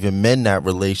to even mend that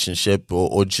relationship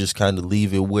or just kind of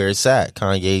leave it where it's at?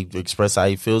 Kanye express how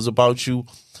he feels about you.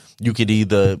 You could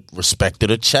either respect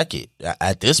it or check it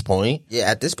at this point.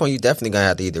 Yeah, at this point, you definitely going to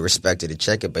have to either respect it or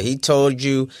check it. But he told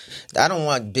you, I don't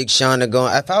want Big Sean to go.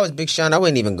 If I was Big Sean, I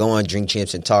wouldn't even go on Drink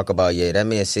Champs and talk about, that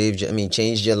man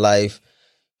changed your life.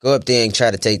 Go up there and try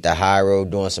to take the high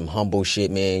road, doing some humble shit,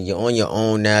 man. You're on your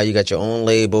own now. You got your own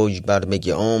label. You're about to make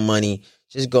your own money.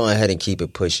 Just go ahead and keep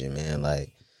it pushing, man.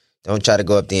 Like, don't try to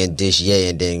go up there and dish Ye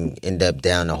and then end up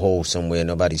down the hole somewhere.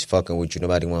 Nobody's fucking with you.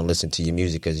 Nobody want to listen to your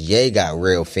music because Ye got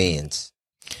real fans.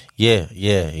 Yeah.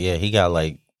 He got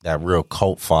like that real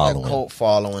cult following. That cult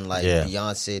following, like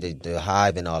Beyonce, the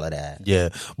Hive, and all of that. Yeah,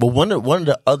 but one of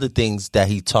the other things that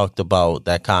he talked about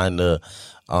that kind of,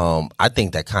 I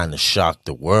think that kind of shocked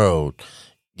the world,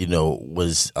 you know,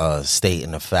 was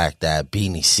stating the fact that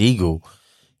Beanie Siegel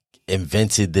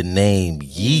invented the name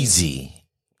Yeezy.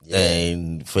 Yeah.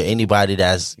 And for anybody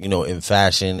that's, you know, in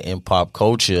fashion and pop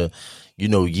culture, you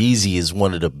know, Yeezy is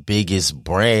one of the biggest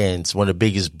brands, one of the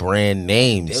biggest brand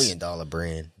names.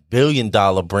 Billion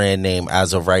dollar brand name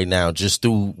as of right now, just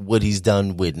through what he's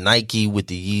done with Nike, with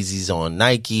the Yeezys on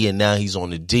Nike, and now he's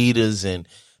on Adidas, and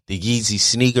the Yeezy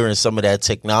sneaker and some of that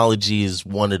technology is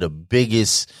one of the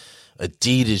biggest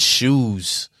Adidas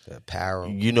shoes. The apparel.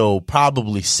 You know,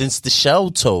 probably since the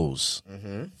shell toes.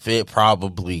 Fit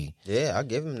probably. Yeah, I'll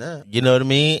give him that. You know what I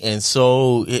mean? And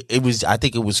so it was, I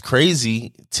think it was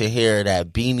crazy to hear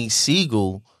that Beanie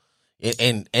Siegel,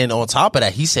 and on top of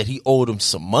that, he said he owed him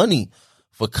some money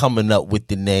for coming up with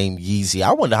the name Yeezy.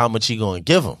 I wonder how much he gonna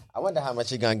give him. I wonder how much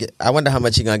he gonna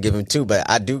give him too. But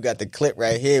I do got the clip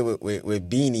right here with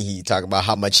Beanie. He talking about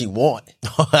how much he want.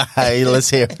 Hey,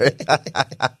 let's hear it.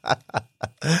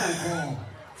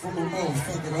 From a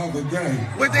motherfucker the other day.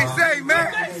 What they say,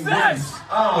 man? What they say?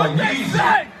 What they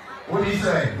say? What he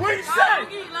say? What he say?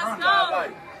 Let's go.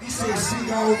 He said,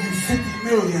 see, I owe you $50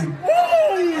 million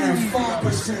and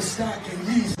 5% stock in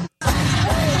Yeezy.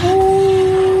 I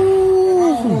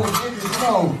want niggas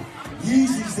know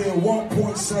Yeezy's there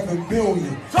 $1.7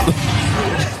 billion.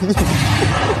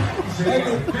 That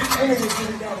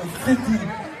nigga got a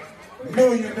 $50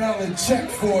 million check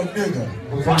for a nigga.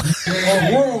 A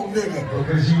real nigga.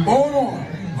 Hold on.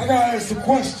 I gotta ask a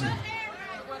question.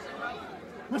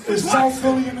 Is South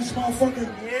Philly in this motherfucker?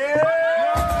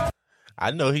 Yeah.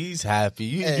 I know he's happy.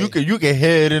 You can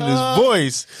hear it in his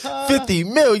voice. 50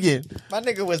 million. My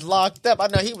nigga was locked up. I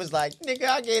know he was like, nigga,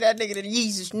 I gave that nigga the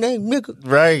Yeezus name, nigga.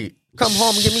 Right. Come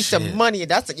home and give me some money.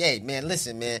 That's man,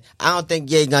 listen, man. I don't think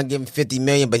Ye gonna give him 50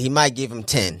 million, but he might give him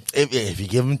 10. If you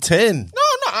give him 10.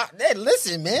 Hey,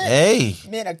 listen, man. Hey,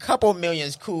 man, a couple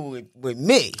million's cool with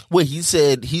me. Wait, he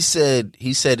said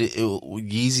Yeezy's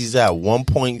at 1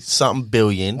 point something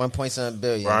billion. 1.7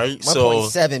 billion. Right.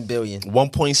 1.7 billion.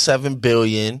 1.7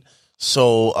 billion.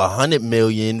 So 100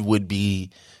 million would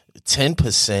be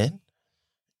 10%.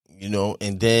 You know,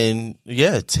 and then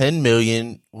 10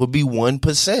 million would be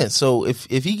 1%. So if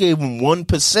he gave him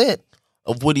 1%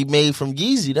 of what he made from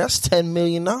Yeezy, that's $10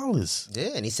 million.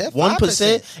 Yeah, and he said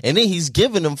 1%, and then he's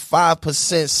giving him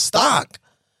 5% stock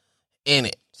in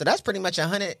it. So that's pretty much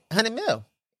 100 mil.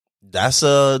 That's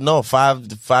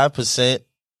 5%.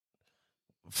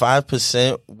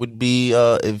 5% would be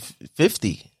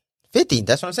 50. 50.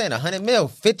 That's what I'm saying. 100 mil,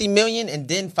 50 million, and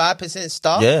then 5%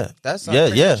 stock. Yeah, that's pretty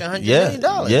much $100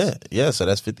 million. Yeah. So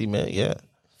that's 50 million. Yeah,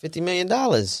 $50 million.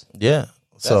 Yeah.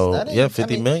 So,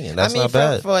 50 million. That's not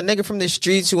bad. For a nigga from the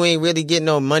streets who ain't really getting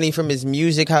no money from his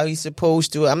music how he's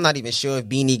supposed to, I'm not even sure if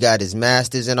Beanie got his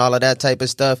masters and all of that type of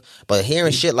stuff, but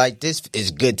hearing shit like this is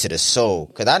good to the soul.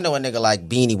 Because I know a nigga like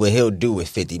Beanie, what he'll do with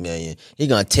 50 million. He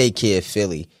gonna take care of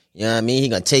Philly. You know what I mean? He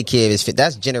gonna take care of his...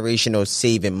 That's generational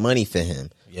saving money for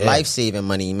him. Yeah. Life-saving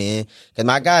money, man. Because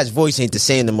my guy's voice ain't the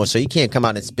same no more, so he can't come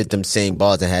out and spit them same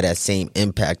bars and have that same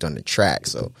impact on the track.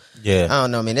 So, I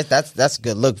don't know, man. That's a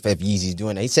good look if Yeezy's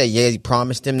doing that. He said Ye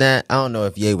promised him that. I don't know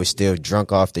if Ye was still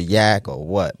drunk off the yak or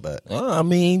what, but... I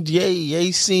mean,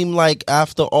 Ye seemed like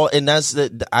after all... And that's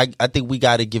I think we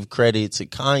got to give credit to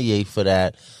Kanye for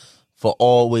that. for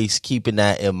always keeping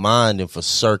that in mind and for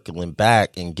circling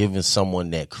back and giving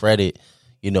someone that credit,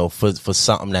 you know, for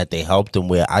something that they helped them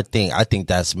with. I think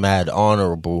that's mad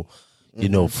honorable, you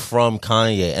know, from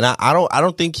Kanye. And I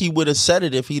don't think he would have said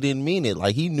it if he didn't mean it.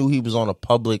 Like, he knew he was on a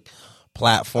public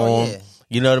platform. Oh, yeah.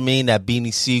 You know what I mean? That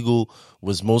Beanie Siegel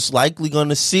was most likely going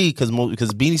to see, because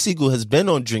Beanie Siegel has been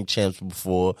on Drink Champs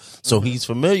before, so he's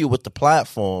familiar with the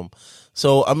platform.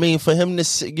 So, I mean, for him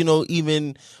to, you know,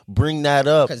 even bring that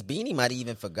up. Because Beanie might have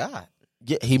even forgot.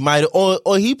 Yeah, he might, or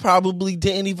he probably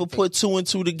didn't even put two and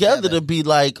two together to be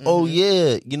like, oh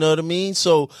yeah, you know what I mean?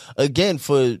 So, again,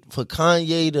 for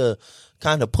Kanye to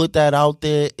kind of put that out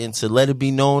there and to let it be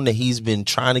known that he's been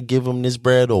trying to give him this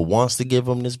bread or wants to give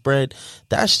him this bread,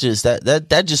 that's just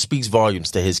that just speaks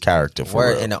volumes to his character. For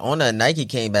real. And the owner of Nike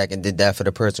came back and did that for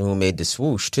the person who made the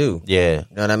swoosh too. Yeah,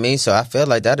 you know what I mean. So I feel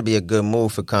like that'd be a good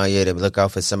move for Kanye to look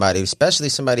out for somebody, especially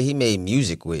somebody he made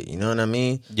music with. You know what I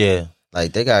mean? Yeah.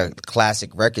 Like, they got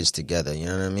classic records together, you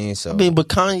know what I mean? So, I mean, but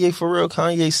Kanye, for real,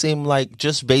 Kanye seemed like,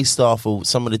 just based off of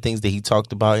some of the things that he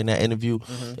talked about in that interview,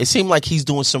 it seemed like he's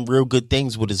doing some real good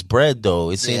things with his bread, though.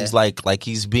 It seems like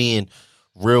he's being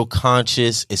real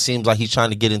conscious. It seems like he's trying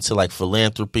to get into like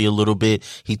philanthropy a little bit.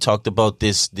 He talked about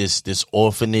this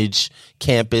orphanage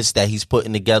campus that he's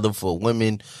putting together for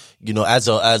women, you know, as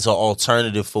an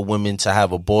alternative for women to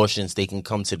have abortions. They can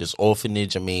come to this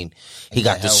orphanage. I mean, he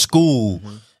got the school.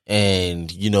 And,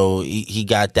 you know, he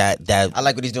got that. I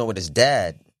like what he's doing with his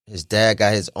dad. His dad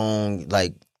got his own,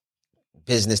 like,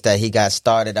 business that he got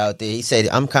started out there. He said,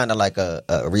 I'm kind of like a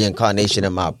reincarnation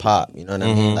of my pop. You know what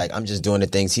I mean? Like, I'm just doing the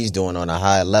things he's doing on a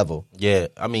higher level. Yeah.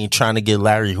 I mean, trying to get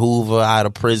Larry Hoover out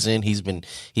of prison. He's been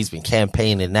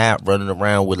campaigning that, running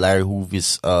around with Larry Hoover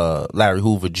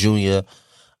Jr.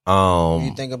 What do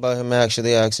you think about him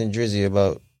actually asking Drizzy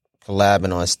about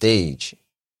collabing on stage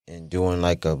and doing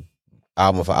like a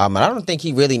album for album? I don't think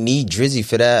he really need Drizzy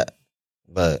for that,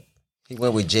 but he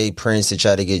went with Jay Prince to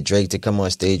try to get Drake to come on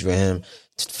stage with him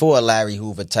for a Larry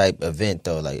Hoover type event,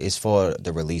 though. Like, it's for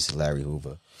the release of Larry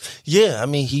Hoover. Yeah, I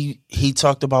mean, he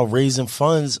talked about raising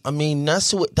funds. I mean,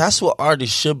 that's what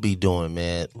artists should be doing,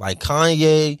 man. Like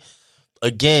Kanye,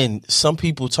 again, some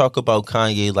people talk about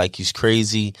Kanye like he's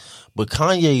crazy, but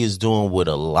Kanye is doing what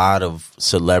a lot of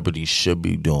celebrities should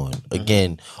be doing.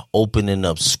 Again, opening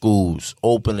up schools,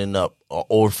 opening up an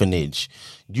orphanage,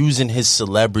 using his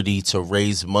celebrity to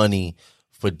raise money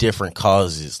for different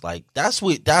causes. Like, that's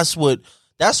what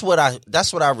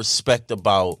I respect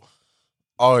about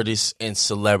artists and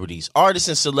celebrities. Artists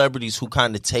and celebrities who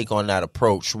kind of take on that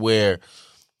approach where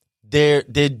they're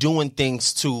doing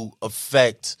things to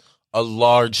affect a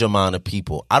large amount of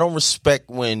people. I don't respect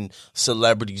when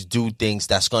celebrities do things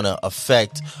that's going to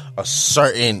affect a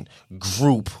certain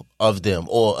group of them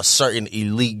or a certain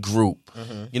elite group.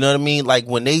 You know what I mean? Like,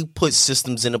 when they put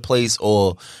systems into place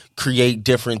or create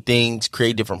different things,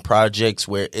 create different projects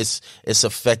where it's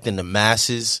affecting the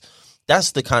masses.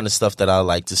 That's the kind of stuff that I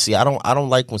like to see. I don't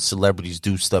like when celebrities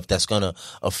do stuff that's gonna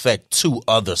affect two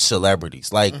other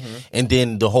celebrities. Like, and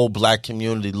then the whole black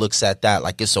community looks at that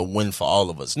like it's a win for all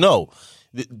of us. No,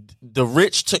 the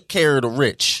rich took care of the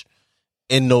rich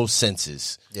in those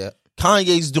senses. Yeah,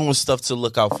 Kanye's doing stuff to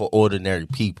look out for ordinary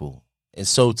people, and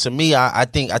so to me, I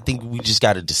think we just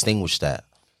got to distinguish that.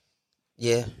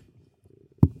 Yeah,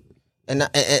 and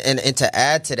to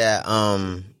add to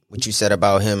that, what you said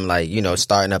about him, like, you know,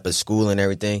 starting up a school and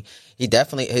everything, he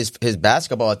definitely, his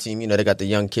basketball team, you know, they got the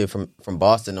young kid from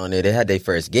Boston on there. They had their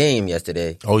first game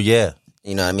yesterday. Oh, yeah.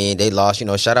 You know what I mean? They lost, you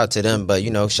know, shout out to them. But, you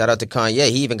know, shout out to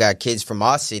Kanye. He even got kids from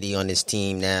our city on his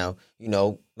team now. You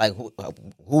know, like, who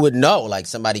would know? Like,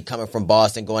 somebody coming from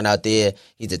Boston going out there.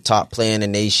 He's a top player in the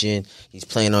nation. He's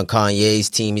playing on Kanye's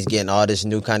team. He's getting all this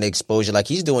new kind of exposure. Like,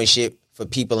 he's doing shit for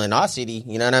people in our city,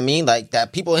 you know what I mean? Like,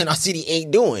 that people in our city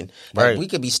ain't doing. Like, right. We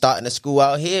could be starting a school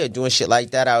out here, doing shit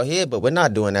like that out here, but we're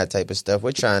not doing that type of stuff.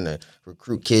 We're trying to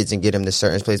recruit kids and get them to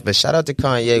certain places. But shout out to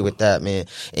Kanye with that, man,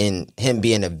 and him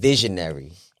being a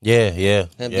visionary. Yeah.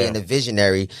 Being a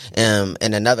visionary. And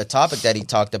another topic that he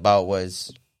talked about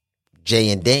was Jay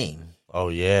and Dame. Oh,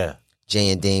 yeah.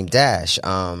 Jay and Dame Dash.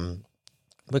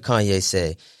 What Kanye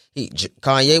say?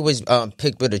 Kanye was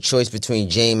picked with a choice between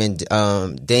Dame and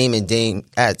Dame.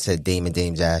 I said Dame and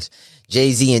Dame Dash.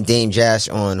 Jay-Z and Dame Dash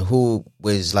on who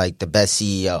was like the best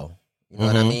CEO. You know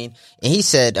what I mean? And he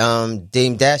said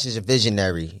Dame Dash is a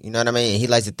visionary. You know what I mean? And he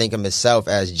likes to think of himself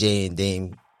as Jay and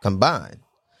Dame combined.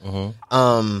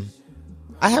 I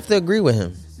have to agree with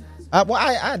him.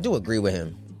 I do agree with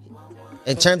him.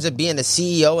 In terms of being a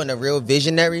CEO and a real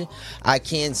visionary, I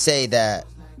can say that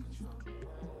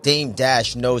Dame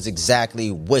Dash knows exactly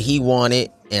what he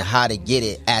wanted and how to get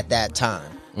it at that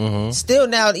time. Still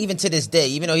now, even to this day,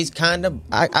 even though he's kind of,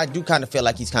 I do kind of feel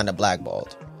like he's kind of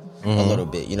blackballed a little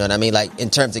bit. You know what I mean? Like in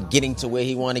terms of getting to where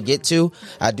he want to get to,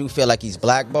 I do feel like he's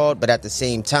blackballed. But at the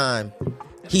same time,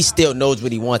 he still knows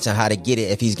what he wants and how to get it.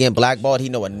 If he's getting blackballed, he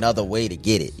know another way to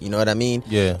get it. You know what I mean?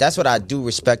 Yeah. That's what I do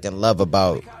respect and love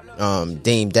about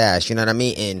Dame Dash. You know what I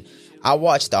mean? And I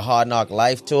watched the Hard Knock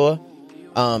Life tour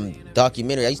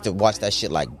documentary. I used to watch that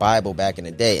shit like Bible back in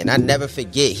the day, and I never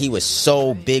forget he was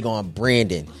so big on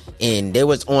branding. And they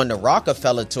was on the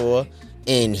Rockefeller tour,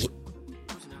 and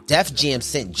Def Jam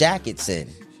sent jackets in,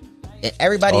 and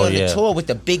everybody on the tour with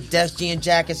the big Def Jam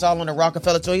jackets all on the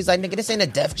Rockefeller tour. He's like, nigga, this ain't a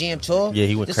Def Jam tour. Yeah,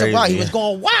 he went this crazy. He was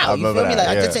going wow. You feel me? Like,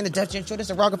 yeah. this ain't a Def Jam tour. This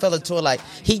is a Rockefeller tour. Like,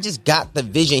 he just got the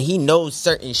vision. He knows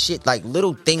certain shit, like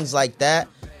little things like that.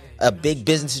 A big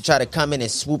business to try to come in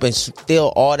and swoop and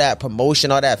steal all that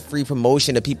promotion, all that free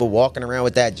promotion to people walking around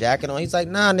with that jacket on. He's like,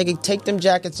 nah, nigga, take them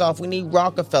jackets off. We need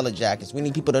Rockefeller jackets. We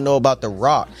need people to know about The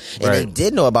Rock. And they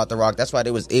did know about The Rock. That's why they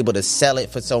was able to sell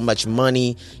it for so much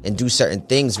money and do certain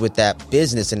things with that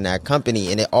business and that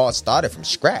company. And it all started from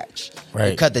scratch.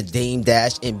 Right. Because the Dame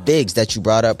Dash and Biggs that you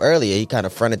brought up earlier, he kind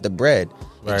of fronted the bread.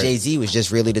 Right. And Jay-Z was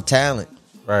just really the talent.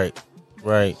 Right.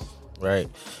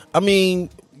 I mean,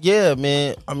 yeah,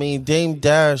 man. I mean, Dame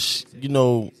Dash, you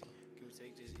know,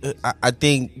 I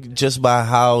think just by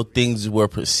how things were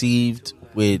perceived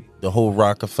with the whole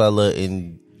Rockefeller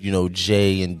and, you know,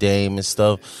 Jay and Dame and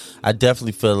stuff, I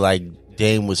definitely feel like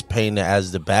Dame was painted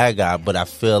as the bad guy, but I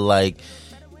feel like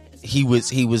he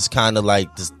was kind of like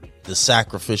the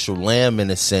sacrificial lamb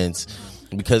in a sense,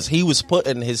 because he was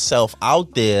putting himself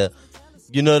out there,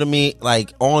 you know what I mean,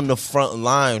 like on the front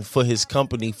line for his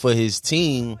company, for his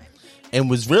team, and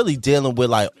was really dealing with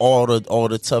like all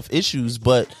the tough issues.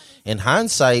 But in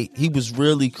hindsight, he was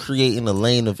really creating a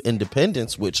lane of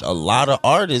independence, which a lot of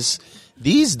artists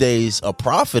these days are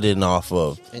profiting off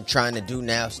of and trying to do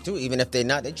now too. Even if they're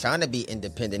not, they're trying to be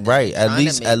independent. Right.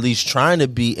 At least trying to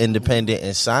be independent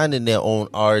and signing their own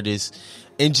artists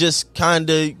and just kind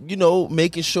of, you know,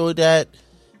 making sure that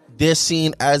they're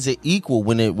seen as an equal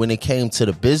when it came to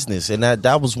the business. And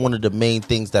that was one of the main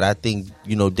things that I think,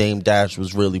 you know, Dame Dash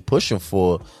was really pushing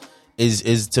for,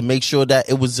 is to make sure that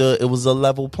it was a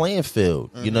level playing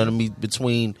field, you know what I mean,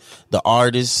 between the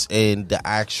artists and the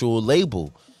actual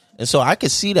label. And so I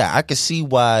could see that. I could see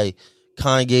why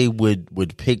Kanye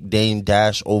would pick Dame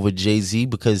Dash over Jay-Z,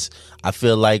 because I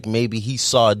feel like maybe he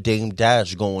saw Dame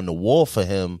Dash going to war for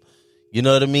him, you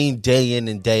know what I mean, day in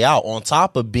and day out, on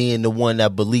top of being the one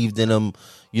that believed in him,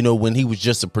 you know, when he was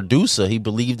just a producer. He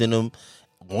believed in him,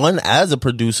 one, as a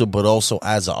producer, but also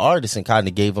as an artist, and kind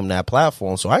of gave him that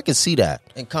platform. So I can see that.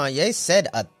 And Kanye said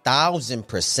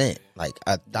 1,000%, like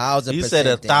 1,000%. He said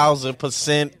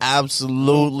 1,000%,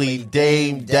 absolutely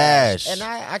Dame Dash. And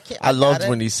I can't. I loved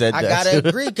when he said I that. gotta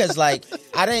agree, because like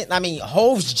I mean,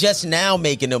 Hov's just now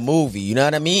making a movie. You know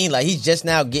what I mean? Like, he's just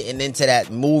now getting into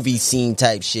that movie scene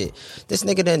type shit. This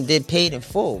nigga done did Paid in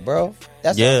Full, bro.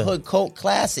 That's a hood cult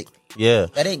classic. Yeah,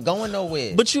 that ain't going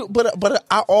nowhere. But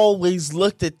I always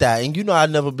looked at that, and you know, I've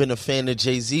never been a fan of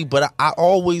Jay-Z, but I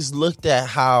always looked at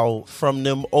how from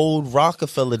them old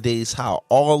Rockefeller days, how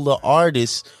all the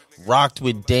artists rocked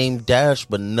with Dame Dash,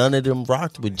 but none of them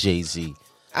rocked with Jay-Z.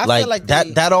 I feel like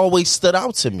that always stood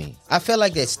out to me. I feel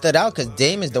like they stood out because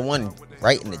Dame is the one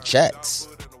writing the checks.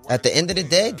 At the end of the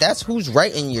day, that's who's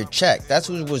writing your check. That's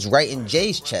who was writing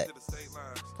Jay's check.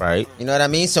 Right. You know what I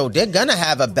mean? So they're gonna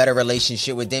have a better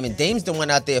relationship with Dame. And Dame's the one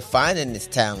out there finding this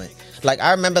talent. Like,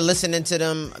 I remember listening to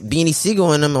them, Beanie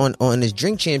Siegel and them on his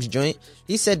Drink Champs joint.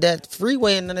 He said that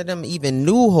Freeway and none of them even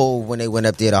knew Hov when they went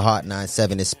up there to Hot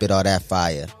 97 and spit all that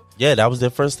fire. Yeah, that was their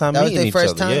first time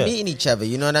meeting each other.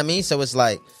 You know what I mean? So it's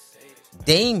like,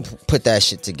 Dame put that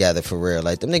shit together for real.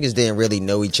 Like, them niggas didn't really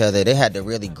know each other. They had to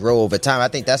really grow over time. I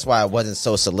think that's why it wasn't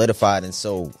so solidified and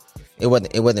so it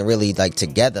wasn't really like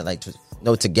together, like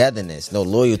no togetherness, no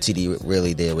loyalty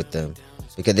really there with them,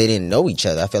 because they didn't know each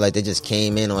other. I feel like they just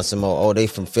came in on some more, they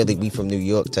from Philly, we from New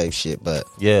York type shit. But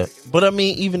yeah, but I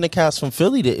mean, even the cast from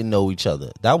Philly didn't know each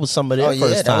other. That was some of their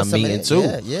first time meeting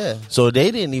too. Yeah. So they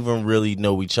didn't even really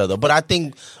know each other. But I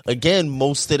think, again,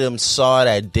 most of them saw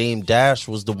that Dame Dash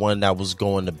was the one that was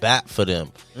going to bat for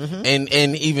them. And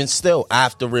even still,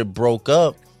 after it broke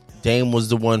up, Dame was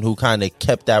the one who kind of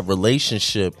kept that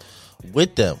relationship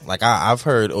with them. Like, I've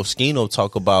heard Oskino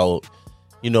talk about,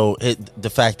 you know,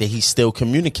 the fact that he still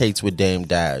communicates with Dame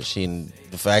Dash, and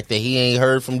the fact that he ain't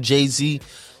heard from Jay-Z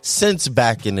since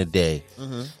back in the day.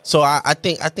 So I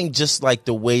think just like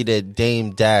the way that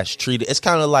Dame Dash treated, it's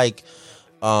kind of like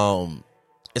how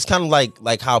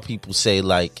people say,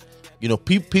 like, you know,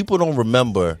 people don't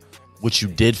remember what you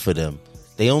did for them.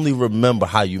 They only remember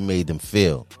how you made them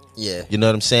feel. Yeah. You know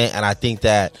what I'm saying? And I think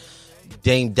that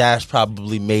Dame Dash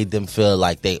probably made them feel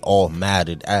like they all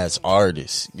mattered as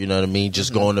artists. You know what I mean?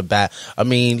 Just going to bat. I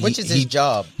mean, Which is his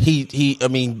job. I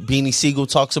mean, Beanie Siegel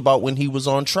talks about when he was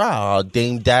on trial.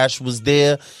 Dame Dash was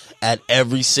there at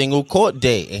every single court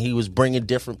date, and he was bringing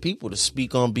different people to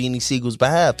speak on Beanie Siegel's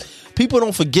behalf. People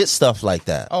don't forget stuff like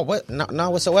that. Oh, what?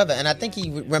 No, whatsoever. And I think he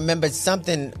remembered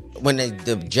something when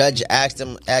the judge asked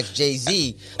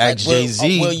Jay-Z,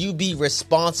 will you be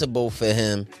responsible for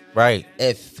him, Right.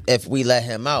 if we let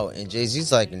him out? And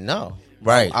Jay-Z's like, no.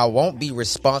 Right. I won't be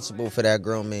responsible for that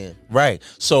grown man. Right.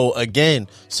 So again,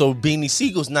 Beanie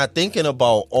Siegel's not thinking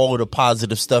about all the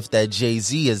positive stuff that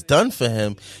Jay-Z has done for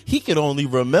him. He could only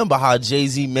remember how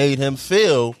Jay-Z made him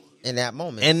feel In that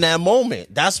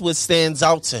moment. That's what stands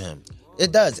out to him.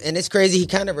 It does. And it's crazy. He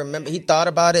kind of he thought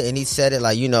about it and he said it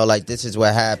like, like, this is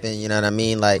what happened. You know what I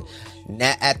mean? Like,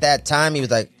 at that time, he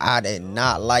was like, I did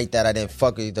not like that. I didn't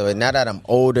fuck with you. Though. And now that I'm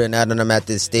older, now that I'm at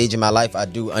this stage in my life, I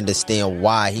do understand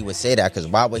why he would say that. Because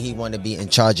why would he want to be in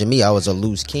charge of me? I was a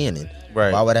loose cannon.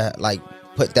 Right. Why would I,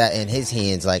 put that in his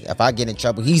hands? Like, if I get in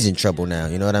trouble, he's in trouble now.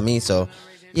 You know what I mean? So,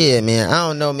 yeah, man. I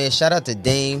don't know, man. Shout out to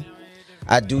Dame.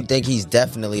 I do think he's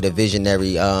definitely the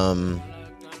visionary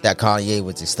that Kanye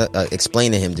was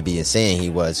explaining him to be and saying he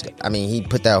was. I mean, he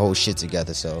put that whole shit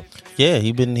together. So yeah,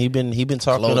 he been talking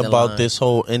Clothing about line. this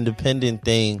whole independent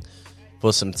thing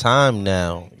for some time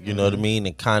now. You know what I mean,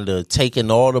 and kind of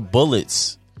taking all the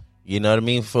bullets. You know what I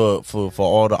mean, for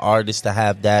all the artists to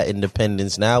have that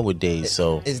independence nowadays.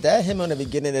 So is that him on the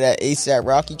beginning of that ASAP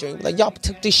Rocky joint? Like, y'all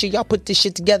took this shit, y'all put this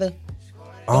shit together.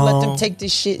 Don't let them take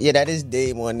this shit. Yeah, that is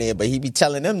Dame on there, but he be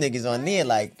telling them niggas on there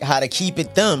like how to keep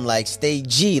it them, like stay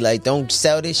G, like don't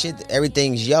sell this shit.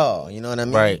 Everything's y'all. You know what I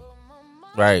mean?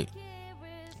 Right.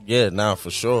 Yeah, nah,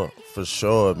 for sure,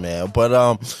 man.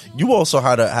 But you also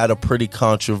had a pretty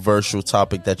controversial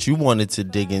topic that you wanted to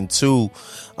dig into.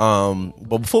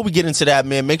 But before we get into that,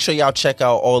 man, make sure y'all check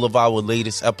out all of our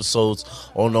latest episodes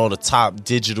on all the top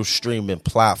digital streaming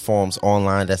platforms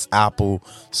online. That's Apple,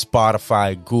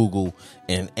 Spotify, Google,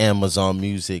 and Amazon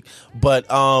Music. But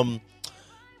a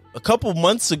couple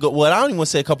months ago, well, I don't even want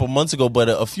to say a couple months ago, but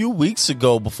a few weeks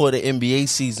ago, before the NBA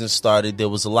season started, there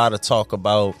was a lot of talk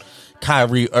about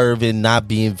Kyrie Irving not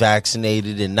being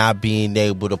vaccinated and not being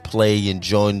able to play and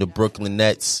join the Brooklyn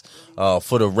Nets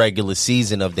for the regular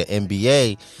season of the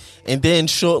NBA. And then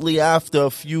shortly after,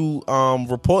 a few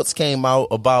reports came out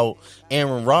about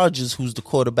Aaron Rodgers, who's the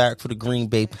quarterback for the Green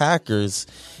Bay Packers.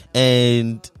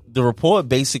 And the report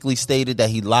basically stated that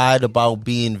he lied about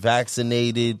being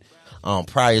vaccinated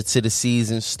prior to the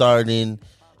season starting.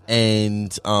 And,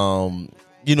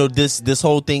 this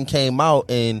whole thing came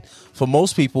out. And for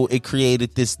most people, it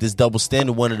created this double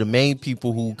standard. One of the main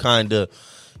people who kind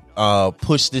of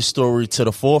pushed this story to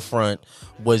the forefront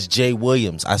was Jay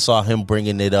Williams. I saw him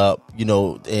bringing it up,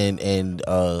 and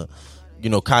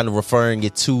kind of referring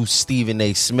it to Stephen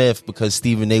A. Smith, because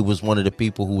Stephen A. was one of the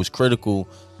people who was critical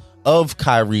of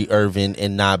Kyrie Irving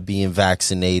and not being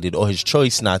vaccinated, or his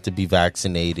choice not to be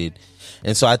vaccinated.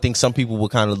 And so I think some people were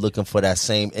kind of looking for that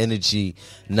same energy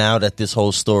now that this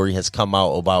whole story has come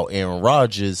out about Aaron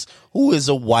Rodgers, who is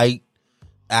a white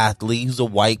athlete, who's a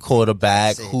white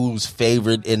quarterback, who's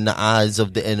favored in the eyes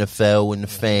of the NFL and the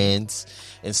fans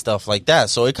and stuff like that.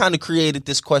 So it kind of created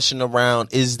this question around,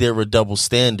 is there a double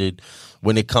standard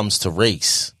when it comes to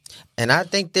race? And I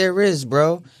think there is,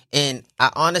 bro. And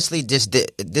I honestly this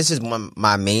is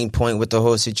my main point with the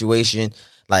whole situation.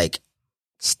 Like,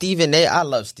 Stephen A., I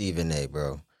love Stephen A.,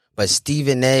 bro. But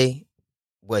Stephen A.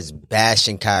 was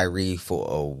bashing Kyrie for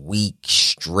a week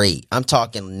straight. I'm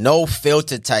talking no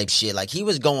filter type shit. Like, he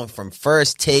was going from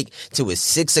First Take to his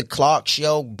 6 o'clock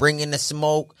show, bringing the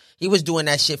smoke. He was doing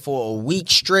that shit for a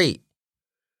week straight.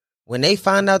 When they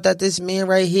found out that this man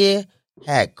right here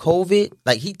had COVID,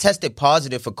 like, he tested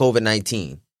positive for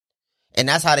COVID-19. And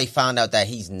that's how they found out that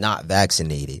he's not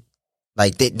vaccinated.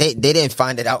 Like, they didn't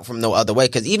find it out from no other way,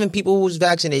 because even people who's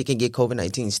vaccinated can get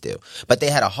COVID-19 still. But they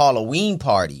had a Halloween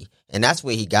party, and that's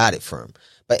where he got it from.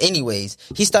 But anyways,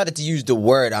 he started to use the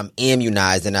word, I'm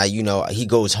immunized, and he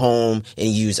goes home and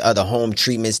use other home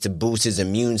treatments to boost his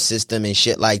immune system and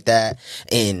shit like that.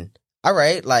 And all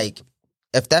right, like,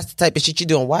 if that's the type of shit you're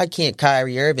doing, why can't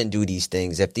Kyrie Irving do these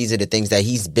things? If these are the things that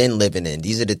he's been living in,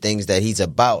 these are the things that he's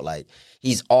about. Like,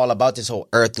 he's all about this whole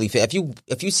earthly fit.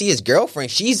 If you see his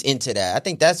girlfriend, she's into that. I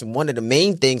think that's one of the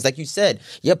main things. Like you said,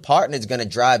 your partner is going to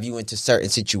drive you into certain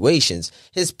situations.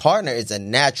 His partner is a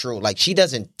natural, like, she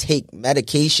doesn't take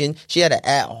medication. She had an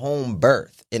at-home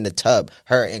birth in the tub.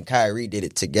 Her and Kyrie did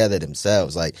it together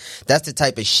themselves. Like, that's the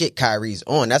type of shit Kyrie's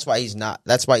on. That's why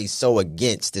he's so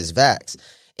against this vax.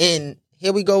 And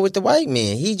here we go with the white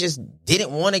man. He just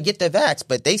didn't want to get the vax,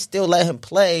 but they still let him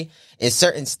play in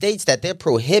certain states that they're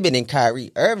prohibiting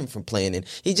Kyrie Irving from playing in.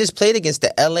 He just played against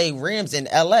the LA Rams in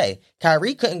LA.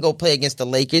 Kyrie couldn't go play against the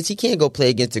Lakers. He can't go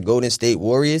play against the Golden State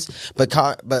Warriors.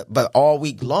 But all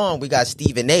week long, we got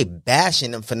Stephen A.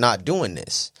 bashing him for not doing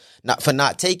this, for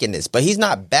not taking this. But he's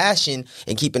not bashing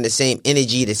and keeping the same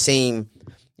energy, the same,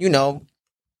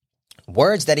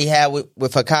 words that he had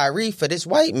with Kyrie for this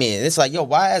white man. It's like, yo,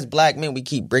 why as black men we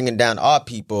keep bringing down our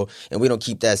people and we don't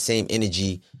keep that same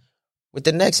energy with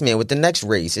the next man, with the next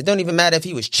race? It don't even matter if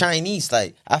he was Chinese.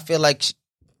 Like, I feel like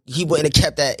he wouldn't have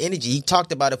kept that energy. He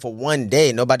talked about it for one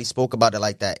day. Nobody spoke about it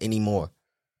like that anymore.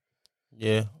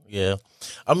 Yeah.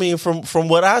 I mean, from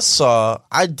what I saw,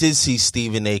 I did see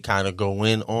Stephen A. kind of go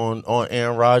in on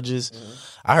Aaron Rodgers. Mm-hmm.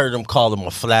 I heard him call him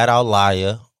a flat out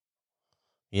liar.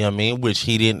 You know what I mean? Which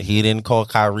he didn't call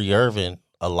Kyrie Irving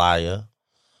a liar.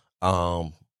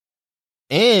 And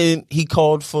he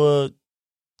called for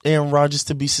Aaron Rodgers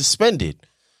to be suspended,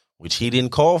 which he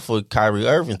didn't call for Kyrie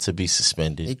Irving to be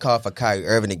suspended. He called for Kyrie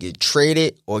Irving to get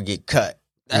traded or get cut.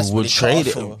 That's what he called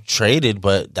for. Traded,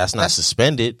 but that's not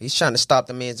suspended. He's trying to stop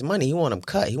the man's money. He want him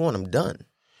cut. He want him done.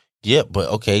 Yeah, but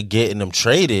okay, getting him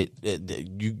traded,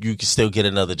 you can still get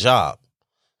another job.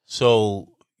 So,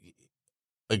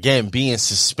 again, being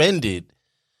suspended,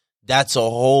 that's a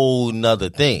whole nother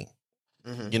thing.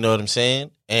 Mm-hmm. You know what I'm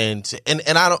saying? And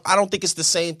I don't think it's the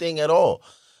same thing at all.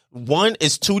 One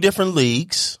is two different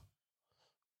leagues,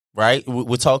 right?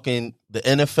 We're talking the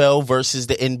NFL versus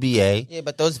the NBA. Yeah,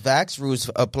 but those vax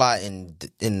rules apply in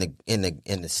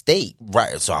the state,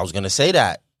 right? So I was gonna say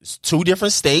that it's two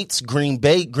different states. Green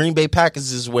Bay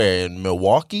Packers is where, in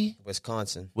Milwaukee,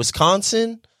 Wisconsin.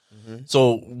 Mm-hmm.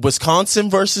 So Wisconsin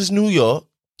versus New York.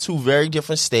 Two very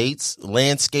different states,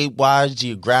 landscape-wise,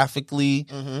 geographically.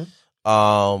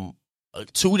 Mm-hmm.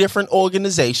 Two different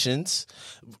organizations.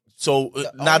 So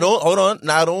not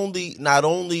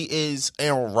only is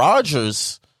Aaron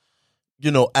Rodgers,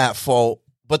 at fault,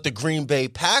 but the Green Bay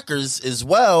Packers as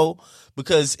well.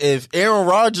 Because if Aaron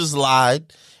Rodgers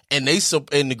lied and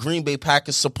the Green Bay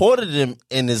Packers supported him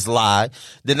in his lie,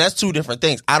 then that's two different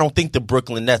things. I don't think the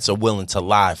Brooklyn Nets are willing to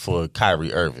lie for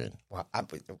Kyrie Irving. Well,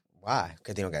 why?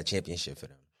 Because they don't got a championship for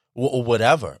them.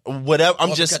 Whatever.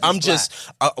 I'm just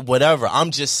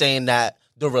saying that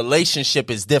the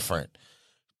relationship is different.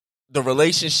 The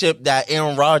relationship that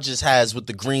Aaron Rodgers has with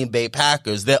the Green Bay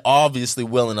Packers, they're obviously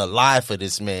willing to lie for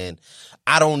this man.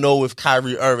 I don't know if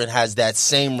Kyrie Irving has that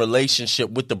same relationship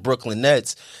with the Brooklyn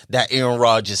Nets that Aaron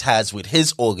Rodgers has with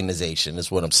his organization, is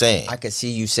what I'm saying. I can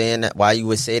see you saying that. Why you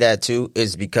would say that too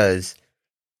is because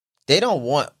they don't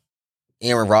want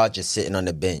Aaron Rodgers sitting on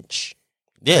the bench.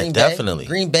 Yeah, definitely.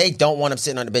 Green Bay don't want him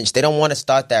sitting on the bench. They don't want to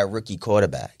start that rookie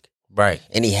quarterback. Right.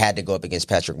 And he had to go up against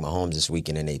Patrick Mahomes this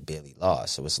weekend and they barely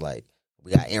lost. So it's like,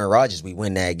 we got Aaron Rodgers, we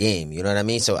win that game. You know what I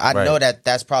mean? So I know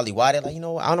that's probably why they're like,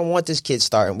 I don't want this kid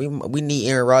starting. We need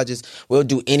Aaron Rodgers. We'll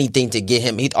do anything to get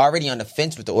him. He's already on the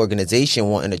fence with the organization,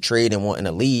 wanting to trade and wanting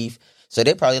to leave. So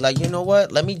they're probably like, you know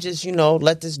what? Let me just,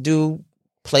 let this dude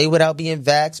play without being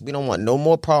vaxxed. We don't want no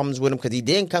more problems with him because he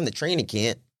didn't come to training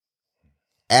camp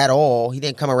at all. He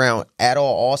didn't come around at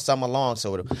all summer long.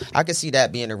 So I could see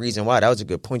that being the reason why. That was a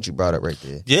good point you brought up right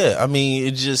there. Yeah, I mean,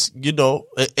 it just,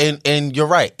 and you're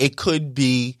right. It could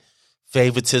be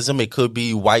favoritism. It could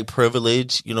be white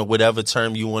privilege, whatever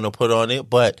term you want to put on it.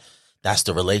 But that's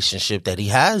the relationship that he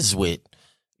has with,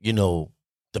 the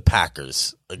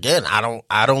Packers. Again,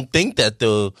 I don't think that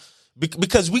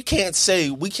because we can't say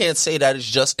that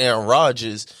it's just Aaron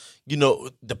Rodgers.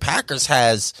 The Packers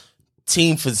has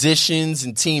team physicians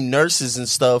and team nurses and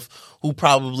stuff who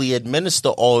probably administer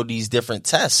all these different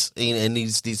tests and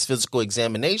these physical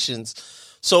examinations.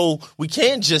 So we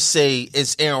can't just say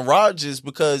it's Aaron Rodgers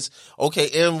because, okay,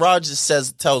 Aaron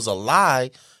Rodgers tells a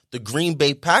lie. The Green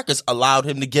Bay Packers allowed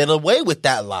him to get away with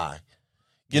that lie.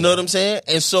 You know what I'm saying?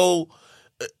 And so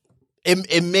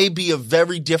it may be a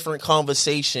very different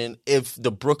conversation if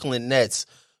the Brooklyn Nets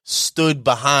stood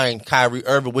behind Kyrie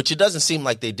Irving, which it doesn't seem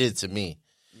like they did to me.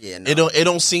 Yeah, no. It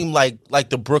don't seem like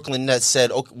the Brooklyn Nets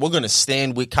said, okay, we're going to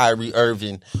stand with Kyrie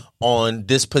Irving on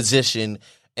this position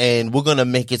and we're gonna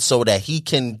make it so that he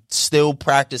can still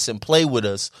practice and play with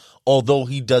us, although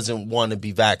he doesn't want to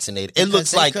be vaccinated. It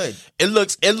looks like it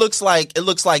looks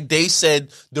like they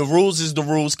said the rules is the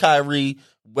rules, Kyrie.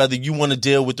 Whether you want to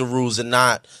deal with the rules or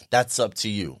not, that's up to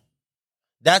you.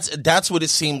 That's what it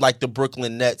seemed like the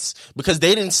Brooklyn Nets, because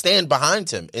they didn't stand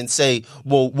behind him and say,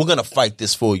 well, we're going to fight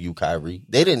this for you, Kyrie.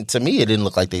 They didn't. To me, it didn't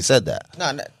look like they said that.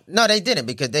 No, they didn't,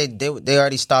 because they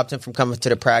already stopped him from coming to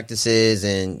the practices,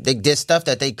 and they did stuff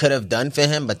that they could have done for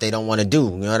him, but they don't want to do.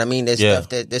 You know what I mean? There's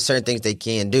certain things they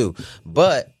can do.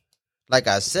 But like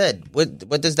I said, what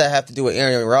does that have to do with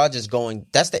Aaron Rodgers going?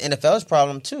 That's the NFL's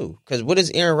problem too, because what is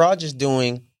Aaron Rodgers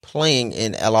doing playing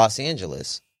in Los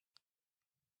Angeles?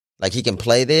 Like, he can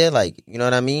play there, like, you know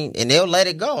what I mean? And they'll let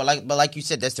it go. But like you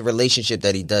said, that's the relationship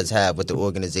that he does have with the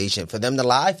organization, for them to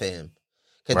lie for him.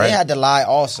 Because they had to lie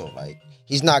also. Like,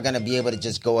 he's not going to be able to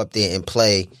just go up there and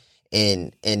play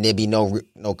and there be no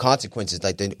consequences.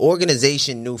 Like, the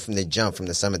organization knew from the jump, from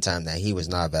the summertime, that he was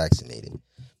not vaccinated.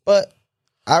 But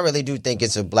I really do think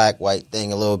it's a black-white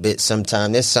thing a little bit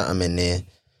sometimes. There's something in there.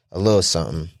 A little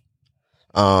something.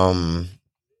 What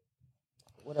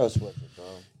else was it?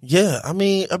 Yeah, I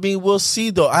mean, we'll see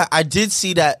though. I did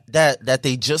see that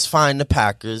they just fined the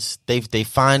Packers. They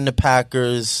fined the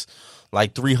Packers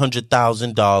like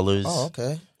 $300,000. Oh,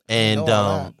 okay. And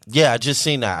I just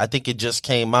seen that. I think it just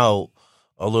came out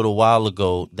a little while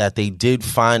ago that they did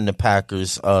fine the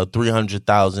Packers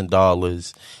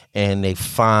 $300,000, and they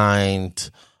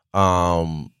fined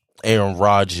Aaron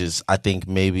Rodgers, I think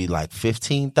maybe like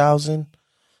 $15,000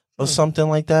 or something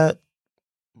like that.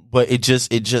 But it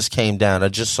just came down. I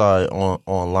just saw it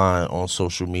online on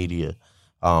social media,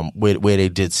 where they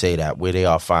did say that, where they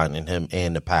are finding him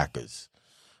and the Packers.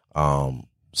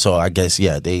 So I guess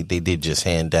they did just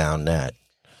hand down that.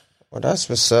 Well, that's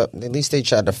what's up. At least they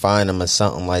tried to find him or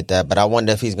something like that. But I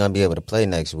wonder if he's gonna be able to play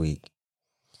next week.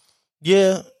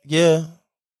 Yeah. I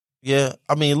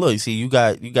mean, look, see, you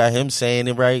got him saying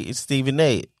it right. It's Stephen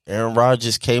A. Aaron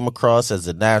Rodgers came across as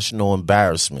a national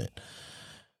embarrassment.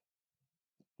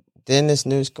 Then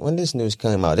when this news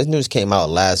came out? This news came out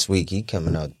last week. He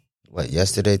coming out,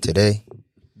 yesterday, today?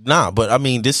 Nah, but I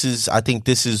mean, I think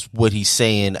this is what he's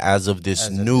saying as of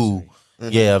this new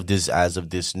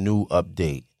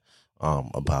update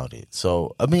about it.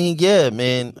 So, I mean, yeah,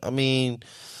 man. I mean,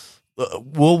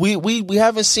 well, we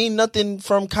haven't seen nothing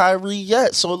from Kyrie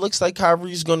yet. So it looks like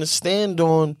Kyrie's going to stand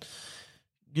on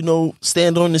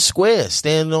the square,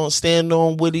 stand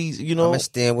on what he's, I'm going to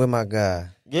stand with my guy.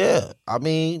 Yeah, I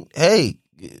mean, hey,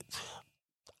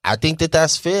 I think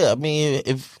that's fair. I mean,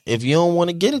 if you don't want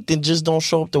to get it, then just don't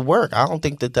show up to work. I don't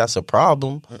think that's a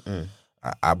problem.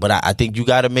 But I think you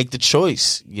got to make the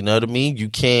choice. You know what I mean? You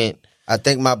can't. I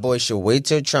think my boy should wait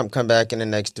till Trump come back in the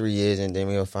next 3 years, and then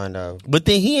we'll find out. But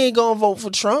then he ain't gonna vote for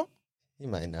Trump. He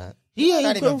might not. He ain't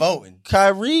not even voting.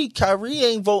 Kyrie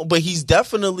ain't voting, but he's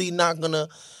definitely not gonna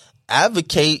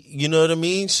advocate. You know what I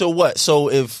mean? So what? So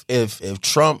if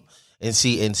Trump. And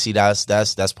see,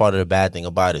 that's part of the bad thing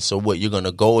about it. So what, you're going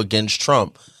to go against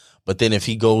Trump, but then if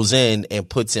he goes in and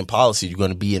puts in policy, you're going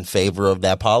to be in favor of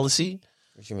that policy?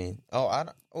 What you mean?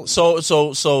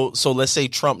 So let's say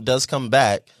Trump does come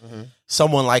back. Mm-hmm.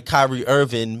 Someone like Kyrie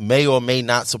Irving may or may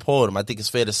not support him. I think it's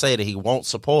fair to say that he won't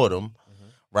support him,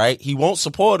 right? He won't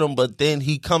support him, but then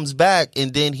he comes back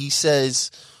and then he says,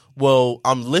 well,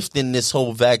 I'm lifting this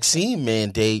whole vaccine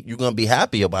mandate. You're going to be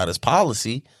happy about his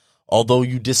policy, although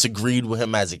you disagreed with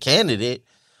him as a candidate.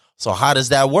 So how does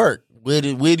that work? Where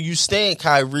do you stand,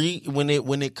 Kyrie, when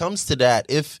it comes to that?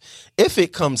 If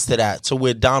it comes to that, to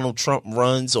where Donald Trump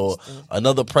runs or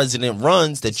another president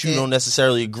runs that you don't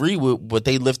necessarily agree with, but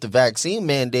they lift the vaccine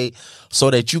mandate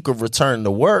so that you could return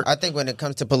to work. I think when it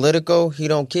comes to political, he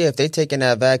don't care if they taking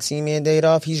that vaccine mandate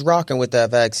off. He's rocking with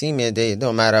that vaccine mandate. It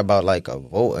don't matter about like a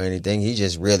vote or anything. He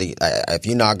just really, if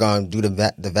you're not gonna do the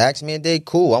vax mandate,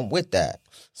 cool, I'm with that.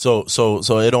 So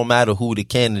it don't matter who the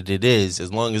candidate is,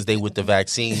 as long as they with the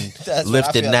vaccine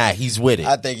lifted that, he's with it.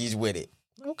 I think he's with it.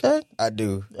 Okay. I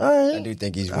do. All right. I do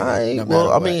think he's with all right. it. No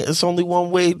well, I mean, it's only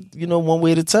one way, one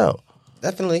way to tell.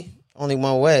 Definitely. Only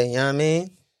one way, you know what I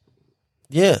mean?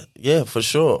 Yeah, for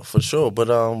sure. But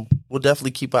we'll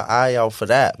definitely keep an eye out for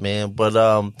that, man. But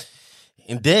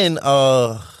and then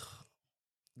your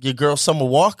girl Summer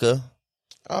Walker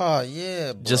bro.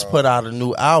 just put out a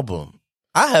new album.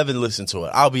 I haven't listened to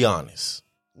it. I'll be honest.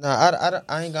 No,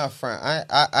 I ain't got front.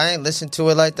 I ain't listened to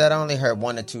it like that. I only heard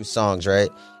 1 or 2 songs, right?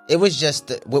 It was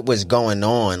just what was going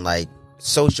on, like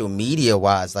social media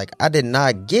wise. Like, I did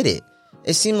not get it.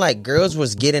 It seemed like girls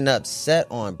was getting upset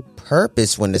on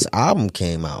purpose when this album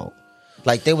came out.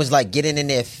 Like they was like getting in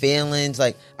their feelings.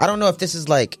 Like I don't know if this is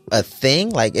like a thing.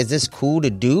 Like is this cool to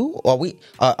do? Or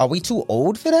are we too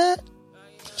old for that?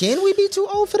 Can we be too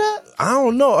old for that? I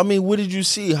don't know. I mean, what did you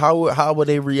see? How were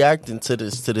they reacting to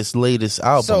this latest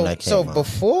album that came out?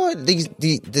 Before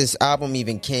this album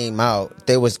even came out,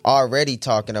 they was already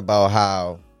talking about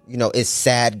how, you know, it's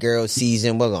sad girl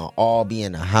season. We're gonna all be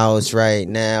in the house right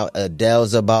now.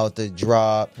 Adele's about to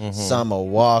drop. Summer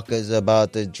Walker's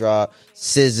about to drop.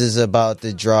 SZA's about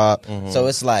to drop. So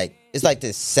it's like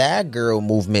this sad girl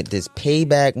movement, this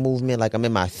payback movement. Like I'm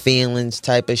in my feelings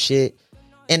type of shit.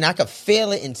 And I could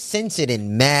feel it and sense it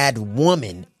in Mad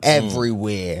Woman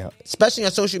everywhere, especially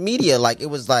on social media. Like it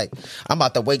was like I'm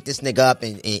about to wake this nigga up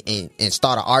and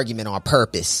start an argument on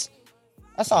purpose.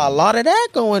 I saw a lot of that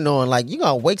going on. Like you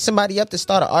gonna wake somebody up to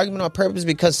start an argument on purpose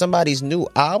because somebody's new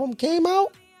album came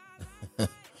out?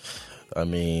 I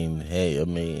mean,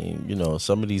 you know,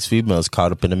 some of these females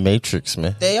caught up in the Matrix,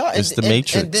 man. They are. It's the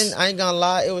Matrix. And then I ain't gonna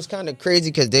lie, it was kind of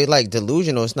crazy because they like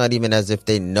delusional. It's not even as if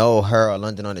they know her or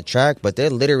London on the Track, but they're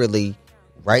literally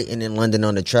writing in London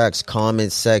on the Track's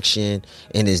comment section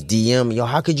in his DM. Yo,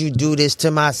 how could you do this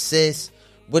to my sis?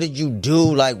 What did you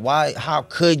do? Like, why? How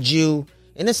could you?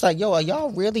 And it's like, yo, are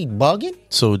y'all really bugging?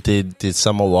 So did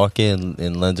Summer Walker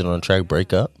and London on the Track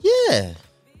break up? Yeah.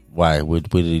 Why? What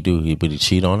did he do? Did he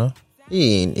cheat on her?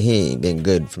 He ain't been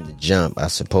good from the jump, I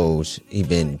suppose. He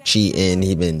been cheating.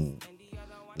 He been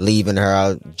leaving her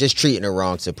out, just treating her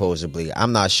wrong, supposedly.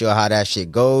 I'm not sure how that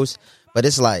shit goes, but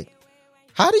it's like,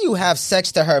 how do you have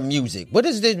sex to her music? What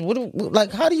is this?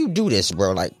 Like, how do you do this,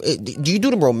 bro? Like, do you do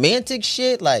the romantic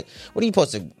shit? Like, what are you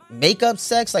supposed to make up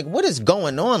sex? Like, what is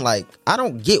going on? Like, I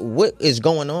don't get what is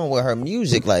going on with her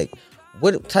music. Like,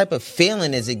 what type of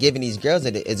feeling is it giving these girls?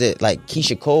 Is it like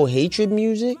Keisha Cole hatred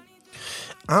music?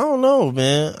 I don't know,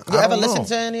 man. You ever listen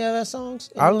to any of her songs?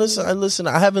 I listen.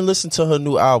 I haven't listened to her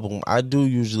new album. I do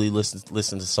usually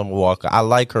listen to Summer Walker. I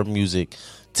like her music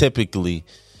typically.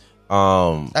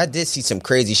 I did see some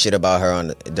crazy shit about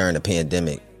her during the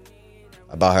pandemic,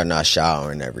 about her not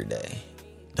showering every day.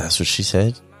 That's what she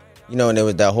said. You know, and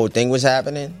that whole thing was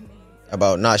happening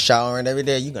about not showering every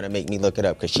day. You're gonna make me look it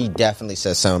up because she definitely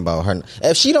said something about her.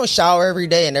 If she don't shower every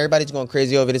day and everybody's going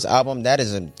crazy over this album, that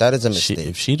is a mistake.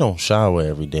 If she don't shower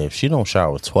every day, if she don't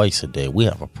shower twice a day, we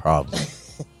have a problem.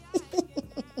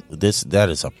 That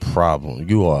is a problem.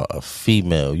 You are a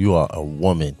female. You are a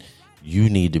woman. You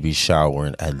need to be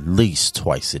showering at least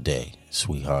twice a day,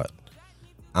 sweetheart.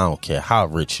 I don't care how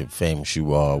rich and famous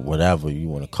you are, whatever you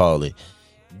want to call it.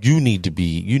 You need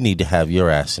to have your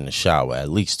ass in the shower at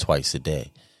least twice a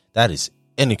day. That is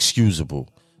inexcusable,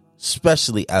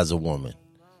 especially as a woman.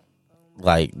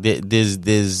 Like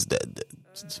there's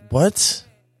what?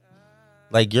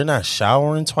 Like you're not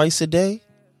showering twice a day?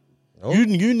 Nope.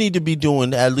 You need to be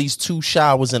doing at least 2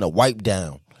 showers and a wipe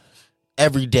down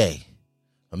every day.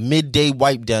 A midday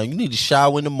wipe down. You need to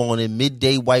shower in the morning,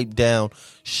 midday wipe down,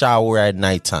 shower at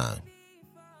nighttime.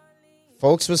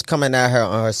 Folks was coming at her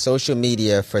on her social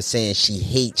media for saying she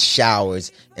hates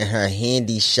showers and her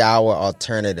handy shower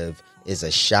alternative is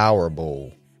a shower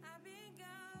bowl.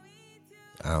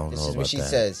 I don't know about that. This is what she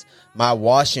says. My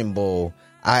washing bowl,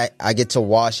 I get to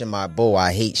wash in my bowl.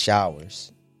 I hate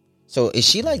showers. So is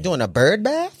she like doing a bird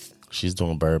bath? She's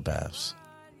doing bird baths.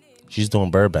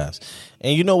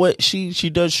 And you know what? She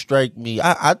does strike me.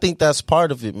 I think that's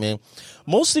part of it, man.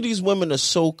 Most of these women are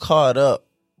so caught up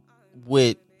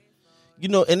with, you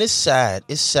know, and it's sad.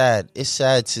 It's sad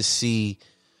to see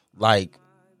like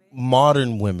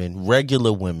modern women,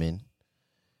 regular women,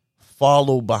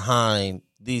 follow behind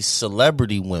these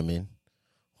celebrity women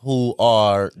who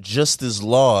are just as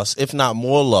lost, if not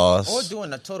more lost. Or doing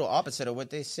the total opposite of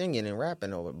what they're singing and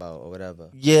rapping about or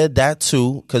whatever. Yeah, that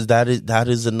too, because that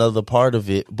is another part of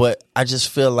it. But I just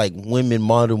feel like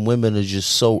modern women are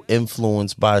just so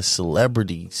influenced by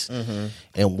celebrities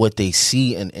and what they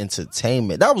see in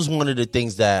entertainment. That was one of the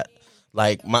things that,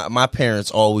 like, my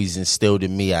parents always instilled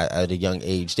in me at a young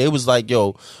age. They was like,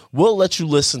 yo, we'll let you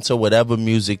listen to whatever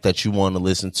music that you want to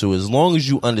listen to as long as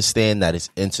you understand that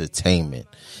it's entertainment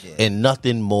and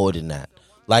nothing more than that.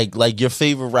 Like your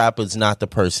favorite rapper is not the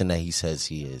person that he says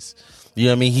he is. You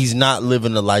know what I mean? He's not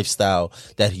living the lifestyle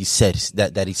that he says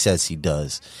that he says he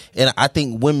does. And I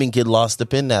think women get lost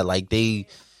up in that. Like they,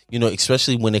 you know,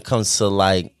 especially when it comes to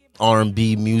like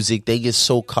R&B music, they get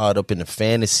so caught up in the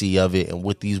fantasy of it and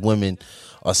what these women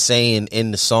are saying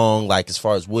in the song, like as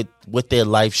far as what their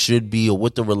life should be or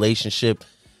what the relationship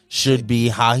should be,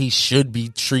 how he should be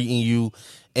treating you.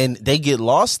 And they get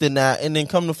lost in that, and then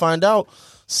come to find out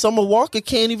Summer Walker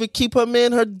can't even keep her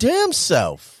man her damn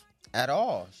self. At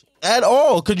all. at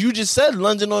all. Because you just said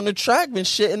London on the Track been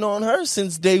shitting on her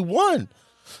since day one.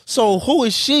 So who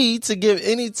is she to give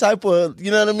any type of,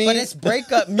 you know what I mean? But it's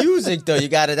breakup music, though.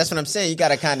 That's what I'm saying. You got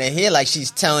to kind of hear like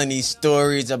she's telling these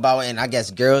stories about, and I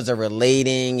guess girls are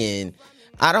relating, and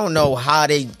I don't know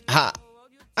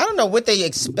I don't know what they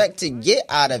expect to get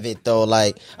out of it, though.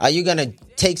 Like, are you going to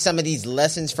take some of these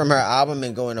lessons from her album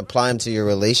and go and apply them to your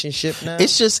relationship now?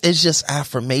 It's just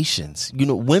affirmations. You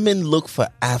know, women look for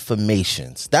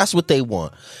affirmations. That's what they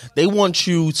want. They want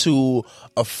you to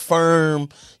affirm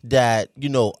that, you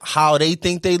know, how they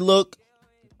think they look.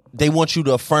 They want you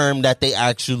to affirm that they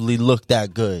actually look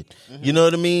that good. Mm-hmm. You know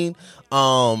what I mean?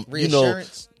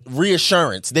 Reassurance.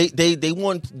 Reassurance. They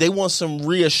want some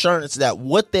reassurance that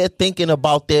what they're thinking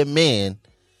about their man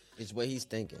is what he's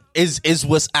thinking. Is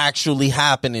what's actually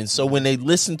happening. So when they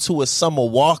listen to a Summer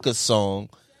Walker song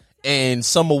and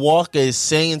Summer Walker is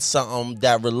saying something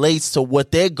that relates to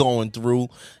what they're going through,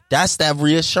 that's that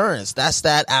reassurance. That's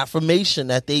that affirmation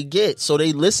that they get. So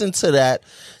they listen to that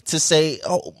to say,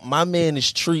 oh, my man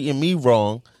is treating me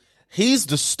wrong. He's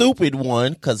the stupid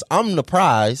one because I'm the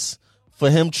prize for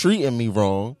him treating me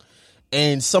wrong.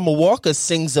 And Summer Walker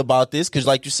sings about this because,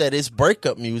 like you said, it's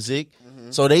breakup music.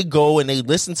 So they go and they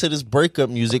listen to this breakup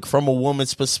music from a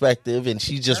woman's perspective, and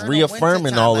she's just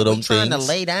reaffirming all of them things. Trying to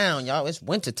lay down, y'all. It's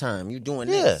wintertime. You doing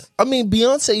this? I mean,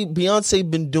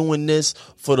 Beyonce been doing this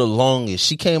for the longest.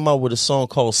 She came out with a song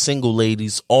called "Single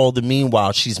Ladies." All the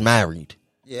meanwhile, she's married.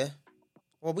 Yeah.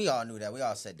 Well, we all knew that. We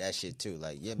all said that shit too.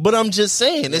 Like, yeah. But I'm just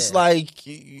saying, it's like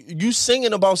you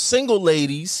singing about single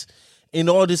ladies and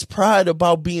all this pride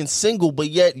about being single, but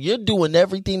yet you're doing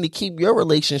everything to keep your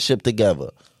relationship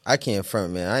together. I can't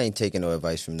front, man. I ain't taking no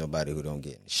advice from nobody who don't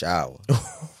get in the shower.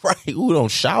 Right, who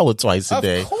don't shower twice a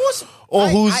day. Of course. Or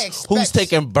who's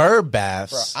taking bird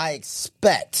baths. Bro, I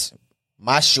expect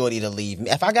my shorty to leave me.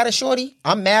 If I got a shorty,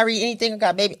 I'm married, anything I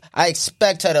got, baby, I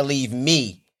expect her to leave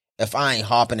me if I ain't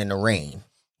hopping in the rain.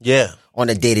 Yeah. On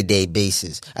a day-to-day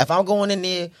basis. If I'm going in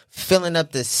there filling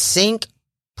up the sink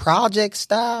project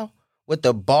style with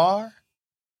the bar,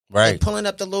 right, and pulling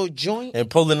up the little joint. And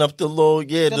pulling up the little,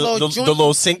 the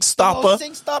little sink stopper. The little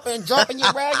sink stopper and dropping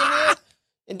your rag in there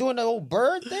and doing the old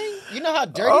bird thing. You know how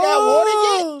dirty that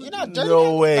water get? You know how dirty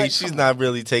no way. Like, she's not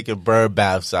really taking bird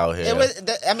baths out here.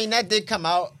 That did come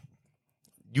out.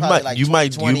 You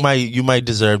might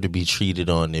deserve to be cheated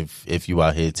on if you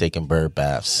out here taking bird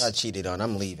baths. Not cheated on.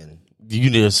 I'm leaving. You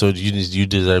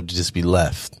deserve to just be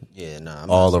left. Yeah, no.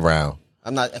 All around.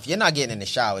 I'm not. If you're not getting in the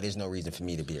shower, there's no reason for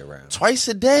me to be around. Twice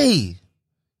a day,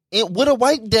 and with a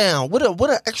wipe down, with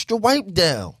an extra wipe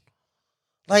down,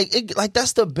 like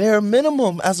that's the bare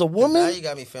minimum as a woman. Now you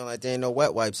got me feeling like there ain't no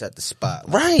wet wipes at the spot,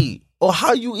 right? Or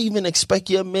how you even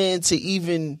expect your man to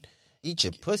even eat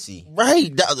your pussy,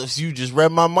 right? You just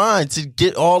read my mind to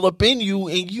get all up in you,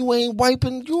 and you ain't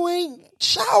wiping, you ain't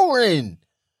showering.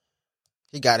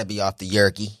 He got to be off the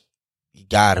yerky.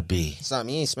 Gotta be.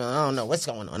 Something he ain't smelling. I don't know what's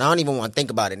going on. I don't even want to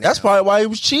think about it now. That's probably why he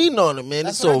was cheating on her, man.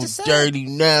 It's so dirty,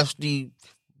 nasty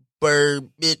bird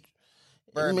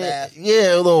bath.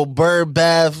 Yeah, a little bird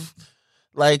bath.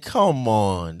 Like, come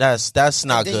on. That's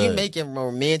not good. Then you making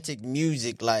romantic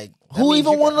music like who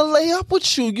even want to lay up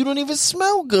with you? You don't even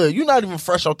smell good. You're not even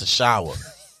fresh out the shower.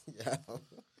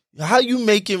 How you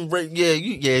making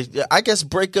I guess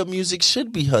breakup music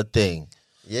should be her thing.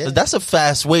 Yeah. That's a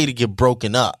fast way to get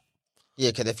broken up. Yeah,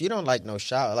 because if you don't like no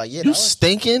shower, like, yeah. You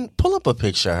stinking? Pull up a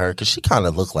picture of her, because she kind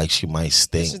of look like she might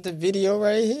stink. This is the video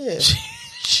right here.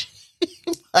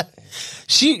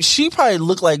 She probably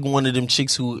look like one of them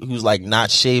chicks who's like not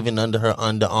shaving under her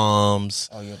underarms.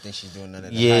 Oh, you don't think she's doing none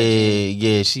of that?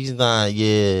 Yeah, she's not,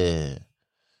 yeah.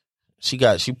 She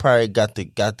probably got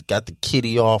the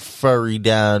kitty all furry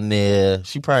down there.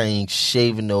 She probably ain't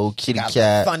shaving the old kitty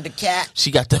cat. Thundercat. She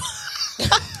got the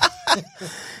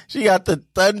She got the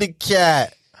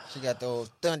Thundercat. She got the old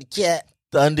Thundercat.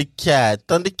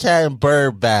 Thundercat and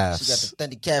bird baths. She got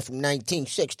the Thundercat from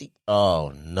 1960.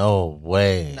 Oh, no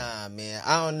way. Nah, man.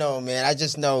 I don't know, man. I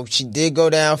just know she did go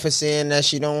down for saying that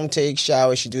she don't take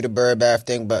showers. She do the bird bath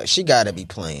thing, but she got to be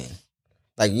playing.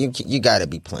 Like, you got to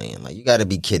be playing. Like, you got to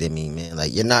be kidding me, man.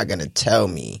 Like, you're not going to tell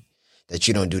me that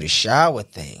you don't do the shower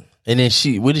thing. And then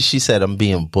what did she say? I'm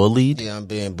being bullied? Yeah, I'm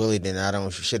being bullied, and I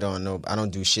don't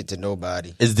do shit to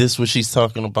nobody. Is this what she's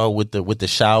talking about with the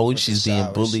shower? She's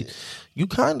being bullied. Shit. You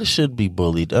kind of should be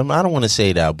bullied. I don't want to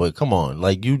say that, but come on.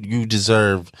 Like, you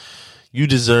deserve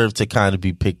to kind of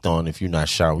be picked on if you're not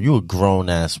showering. You're a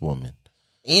grown-ass woman.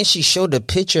 And she showed a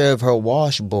picture of her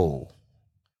wash bowl.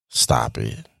 Stop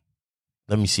it.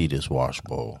 Let me see this wash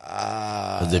bowl.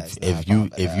 Because It's not if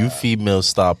popping you up. females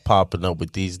start popping up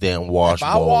with these damn wash If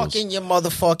I walk bowls, in your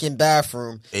motherfucking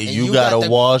bathroom and you got a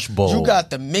wash bowl, you got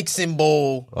the mixing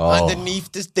bowl Oh.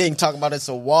 underneath this thing talking about it's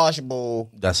a wash bowl.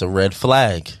 that's a red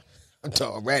flag.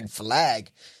 A red flag.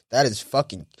 That is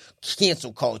fucking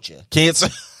cancel culture. Cancer.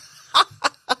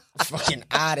 Fucking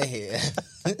out of here.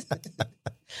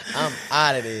 I'm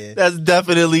out of there. That's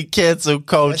definitely cancel That's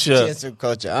culture. cancel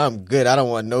culture. I'm good. I don't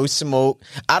want no smoke.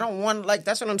 I don't want, like,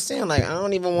 that's what I'm saying. Like, I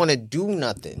don't even want to do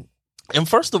nothing. And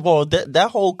first of all, that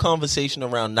whole conversation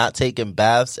around not taking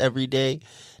baths every day,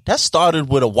 that started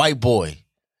with a white boy.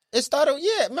 It started,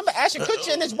 yeah. Remember Ashton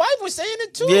Kutcher and his wife was saying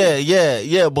it too?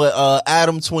 Yeah. But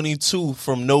Adam 22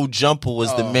 from No Jumper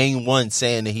was the main one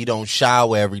saying that he don't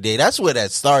shower every day. That's where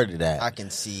that started at. I can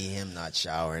see him not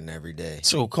showering every day.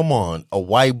 So come on, a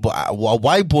white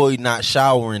boy not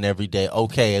showering every day.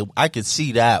 Okay, I could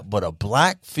see that, but a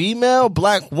black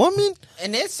woman,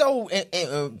 And it's so,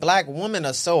 black women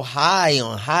are so high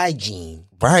on hygiene.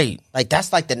 right? Like,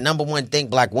 that's like the number one thing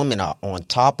black women are on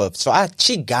top of. So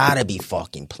she gotta be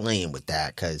fucking playing with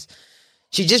that, because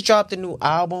she just dropped a new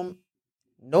album.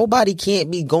 Nobody can't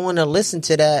be going to listen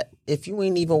to that if you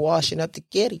ain't even washing up the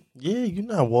kitty. Yeah, you're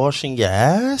not washing your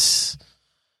ass.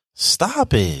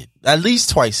 Stop it. At least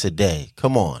twice a day.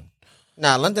 Come on.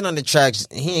 Nah, London on the Tracks,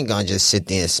 he ain't gonna just sit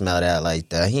there and smell that like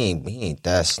that. He ain't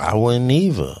that stuff. I wouldn't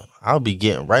either. I'll be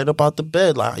getting right up out the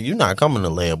bed. Like, you're not coming to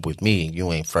lay up with me and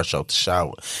you ain't fresh out the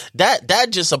shower.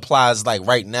 That just applies like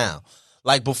right now.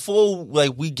 Like before,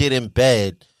 like we get in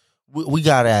bed, we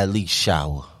gotta at least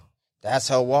shower. That's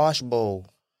her wash bowl.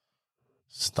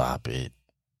 Stop it.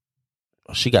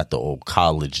 She got the old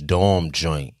college dorm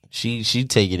joint. She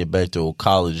taking it back to old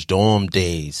college dorm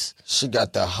days. She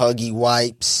got the Huggy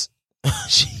wipes.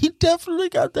 She definitely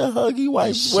got the Huggy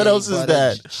wipes. What else is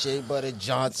that? Shea Butter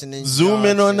Johnson and Zoom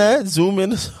in on that. Zoom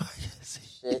in.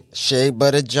 Shea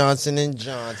Butter Johnson and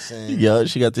Johnson. Yeah,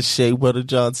 she got the Shea Butter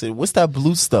Johnson. What's that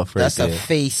blue stuff right That's there? a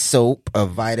face soap, a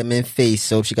vitamin face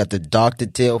soap. She got the Dr.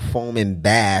 Tail foam and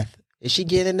bath. Is she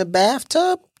getting in the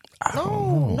bathtub?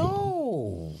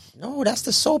 No, that's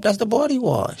the soap. That's the body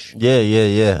wash.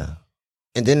 Yeah.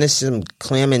 And then there's some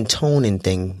clam and toning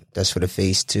thing that's for the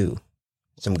face too.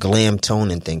 Some glam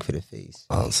toning thing for the face.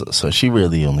 Oh, so she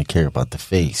really only care about the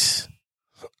face.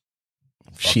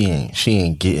 She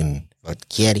ain't getting But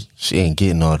kitty.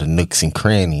 all the nooks and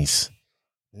crannies.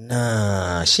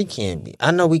 Nah, she can't be. I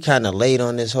know we kind of late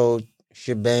on this whole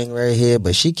shebang right here,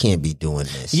 but she can't be doing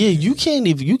this. Yeah, you can't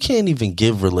even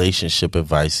give relationship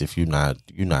advice if you're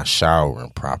not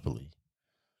showering properly.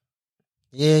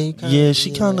 Yeah,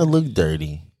 She kind of look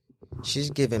dirty.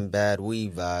 She's giving bad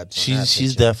weed vibes.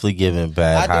 She's definitely giving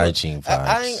bad hygiene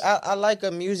vibes. I like her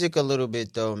music a little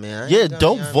bit though, man. Yeah,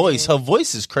 dope voice. Her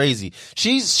voice is crazy.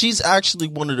 She's actually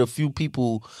one of the few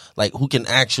people like who can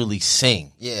actually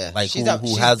sing. Yeah, like she's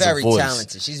who has very a voice.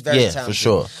 talented. She's very talented. For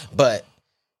sure. But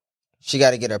she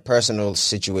got to get her personal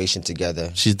situation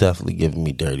together. She's definitely giving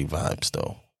me dirty vibes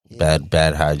though. Yeah.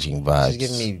 Bad hygiene vibes. She's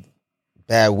giving me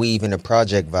bad weave and the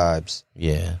project vibes.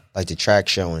 Yeah, like the track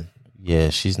showing.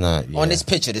 Yeah, she's not. Yeah. On this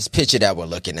picture that we're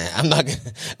looking at.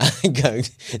 I ain't gonna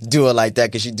do it like that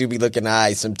because she do be looking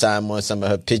eyes sometime on some of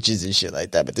her pictures and shit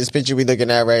like that. But this picture we looking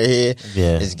at right here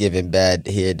is giving bad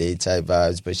hair day type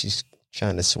vibes, but she's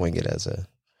trying to swing it as a...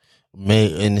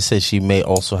 And it says she may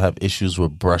also have issues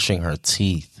with brushing her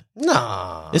teeth.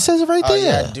 Nah. It says it right there.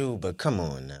 Yeah, I do, but come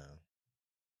on now.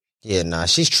 Yeah, nah,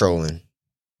 she's trolling.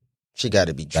 She got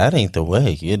to be trolling. That ain't the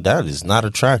way. Yeah, that is not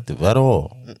attractive at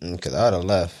all. Because I'd have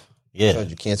left. Yeah. I told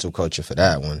you cancel culture for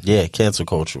that one. Yeah, cancel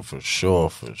culture for sure.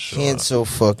 Cancel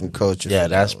fucking culture. Yeah,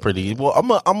 that's pretty. Well, I'm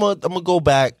gonna go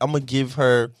back. I'm gonna give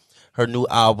her new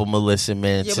album a listen,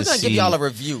 man. Yeah, we're gonna give y'all a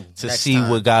review to see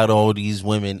what got all these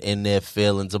women in their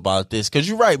feelings about this. Because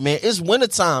you're right, man. It's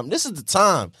wintertime. This is the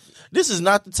time. This is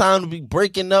not the time to be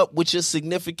breaking up with your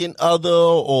significant other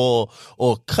or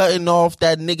cutting off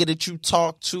that nigga that you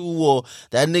talk to or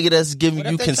that nigga that's giving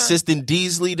you consistent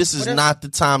Deasley. This is not the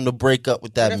time to break up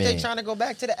with that man. What if they trying to go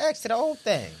back to the ex, to the old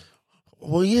thing?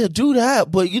 Well, yeah, do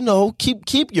that, but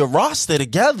keep your roster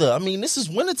together. I mean, this is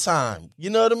wintertime.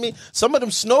 You know what I mean? Some of them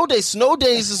snow days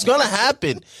is gonna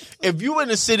happen. If you in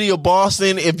the city of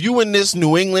Boston, if you in this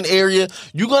New England area,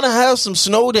 you're gonna have some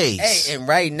snow days. Hey, and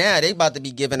right now they about to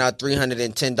be giving out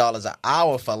 $310 an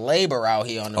hour for labor out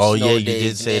here on the snow days. Oh yeah, you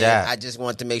did say that. I just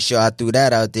want to make sure I threw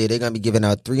that out there. They're gonna be giving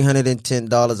out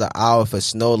 $310 an hour for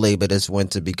snow labor this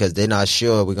winter because they're not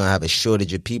sure we're gonna have a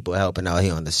shortage of people helping out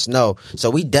here on the snow.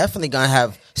 So we definitely gonna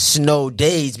have snow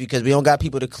days because we don't got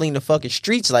people to clean the fucking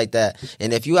streets like that.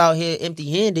 And if you out here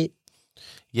empty-handed,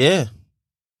 yeah,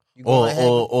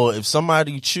 Or if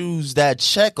somebody choose that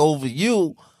check over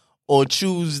you, or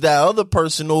choose that other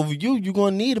person over you, you're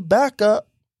gonna need a backup.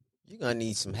 You're gonna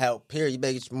need some help. Period. You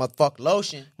better get some motherfucking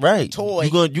lotion. Right. Toy.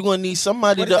 You're gonna need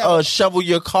somebody to shovel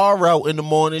your car out in the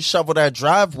morning, shovel that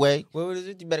driveway. What is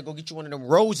it? You better go get you one of them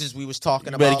roses we was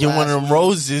talking about. You better get one of them week.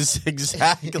 roses.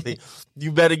 Exactly.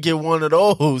 You better get one of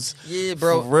those. Yeah,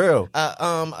 bro. For real.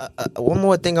 One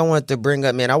more thing I wanted to bring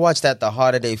up, man. I watched that The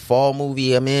Harder They Fall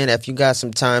movie, man. If you got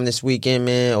some time this weekend,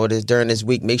 man, or during this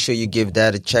week, make sure you give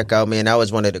that a check out, man. That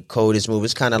was one of the coldest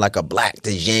movies. It's kind of like a Black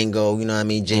Django, you know what I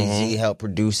mean? Jay-Z helped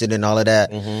produce it and all of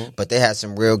that. But they had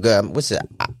some real good. What's it?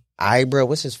 Ibra,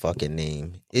 what's his fucking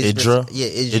name? Idra? Yeah,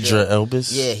 Idra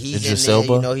Elbas? Yeah, he's Idris in there.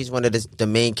 Elba? You know, he's one of the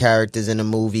main characters in the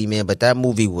movie, man. But that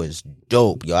movie was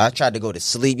dope, yo. I tried to go to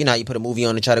sleep. You know how you put a movie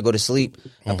on and try to go to sleep?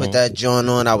 I put that joint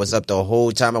on. I was up the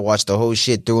whole time. I watched the whole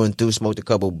shit through and through, smoked a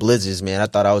couple blizzards, man. I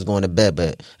thought I was going to bed,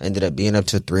 but I ended up being up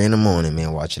till 3 a.m,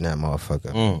 man, watching that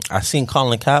motherfucker. I seen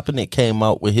Colin Kaepernick came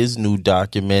out with his new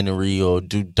documentary or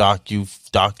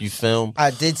docu-film.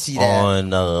 I did see that.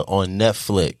 On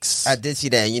Netflix. I did see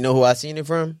that. And you know who I seen it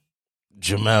from?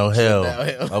 Jamel Hill.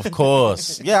 Of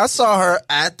course. Yeah, I saw her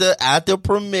at the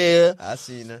premiere. I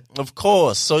seen her. Of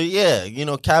course. So yeah, you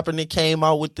know, Kaepernick came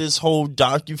out with this whole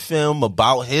docu-film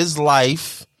about his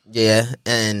life. Yeah,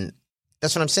 and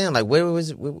that's what I'm saying. Like, what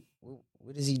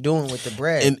is he doing with the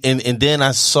bread? And then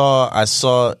I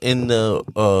saw in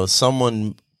the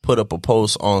someone put up a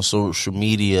post on social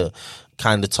media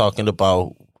kind of talking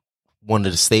about one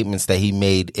of the statements that he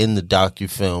made in the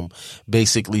docu-film,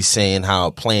 basically saying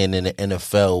how playing in the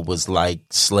NFL was like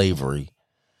slavery.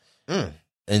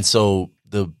 And so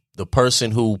the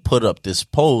person who put up this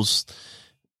post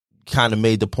kind of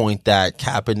made the point that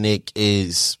Kaepernick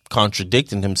is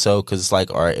contradicting himself, because it's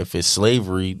like, all right, if it's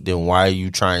slavery, then why are you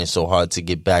trying so hard to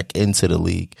get back into the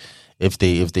league if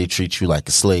they treat you like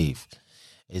a slave?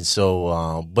 And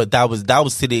so, but that was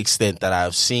to the extent that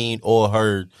I've seen or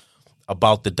heard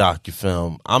about the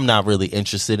docu-film. I'm not really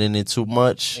interested in it too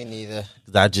much. Me neither.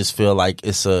 I just feel like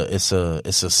it's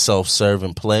a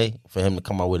self-serving play for him to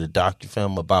come out with a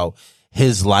docu-film about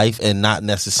his life and not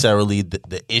necessarily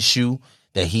the issue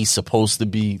that he's supposed to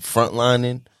be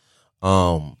frontlining.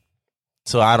 So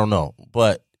I don't know,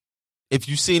 but if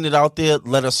you've seen it out there,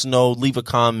 let us know. Leave a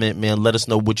comment, man. Let us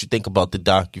know what you think about the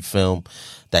docu-film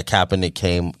that Kaepernick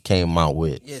came out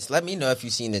with. Yes, let me know if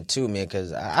you've seen it too, man,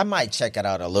 because I might check it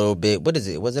out a little bit. What is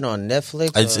it? Was it on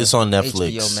Netflix? It's on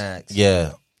Netflix. HBO Max.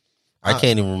 Yeah. I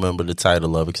can't even remember the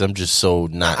title of it because I'm just so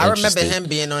not interested. I remember him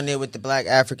being on there with the black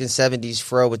African 70s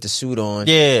fro with the suit on.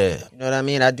 Yeah. You know what I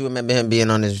mean? I do remember him being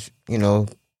on his,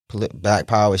 black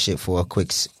power shit for a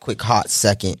quick hot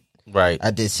second. Right.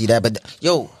 I did see that. But,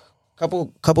 yo,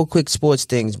 couple quick sports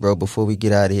things, bro, before we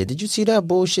get out of here. Did you see that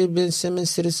bullshit Ben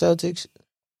Simmons to the Celtics?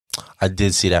 I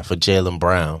did see that for Jaylen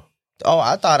Brown. Oh,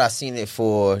 I thought I seen it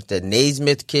for the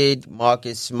Naismith kid,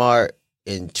 Marcus Smart,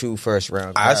 and 2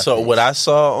 first-round draft picks. What I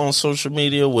saw on social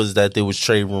media was that there was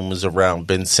trade rumors around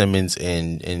Ben Simmons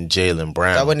and Jaylen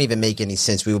Brown. That wouldn't even make any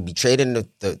sense. We would be trading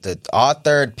our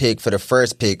third pick for the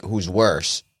first pick, who's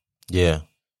worse. Yeah.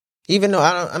 Even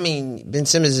though Ben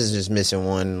Simmons is just missing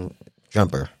one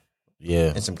jumper.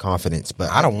 Yeah. And some confidence, but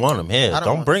I don't want him here.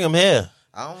 Don't bring him here.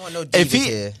 I don't want no divas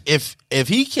here. If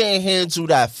he can't handle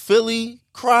that Philly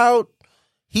crowd,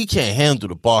 he can't handle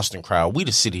the Boston crowd. We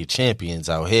the city of champions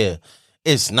out here.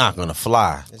 It's not gonna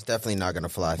fly. It's definitely not gonna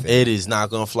fly. It is not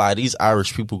gonna fly. These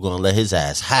Irish people gonna let his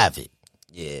ass have it.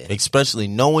 Yeah. Especially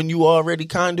knowing you already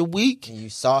kind of weak. And you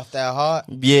soft that hard.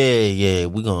 Yeah.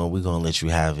 We're gonna let you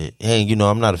have it. And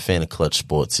I'm not a fan of clutch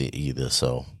sports either.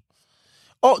 So.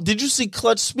 Oh, did you see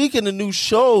Clutch? Speaking of new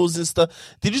shows and stuff,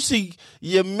 did you see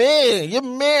your man?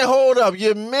 Hold up,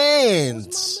 your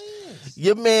man's.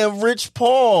 Your man, Rich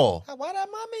Paul. Why that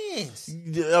my man's?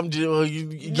 I'm just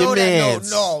your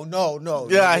man's. No.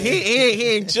 Yeah,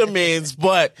 he ain't your man's,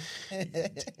 but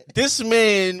this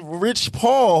man, Rich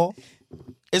Paul,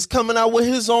 is coming out with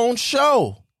his own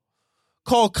show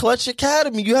called Clutch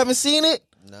Academy. You haven't seen it?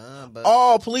 Nah, but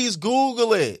oh, please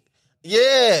Google it.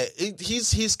 Yeah,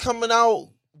 he's coming out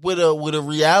with a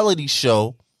reality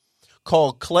show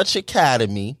called Clutch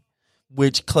Academy,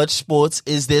 which Clutch Sports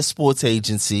is their sports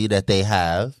agency that they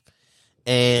have.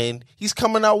 And he's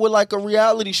coming out with like a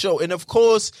reality show. And of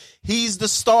course, he's the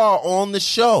star on the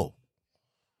show.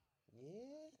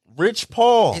 Rich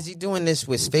Paul. Is he doing this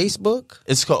with Facebook?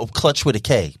 It's called Clutch with a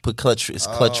K. Put Clutch. It's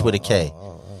Clutch with a K.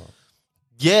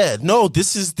 Yeah, no,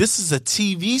 this is a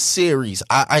TV series.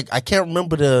 I can't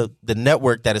remember the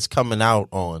network that it's coming out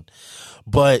on,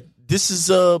 but this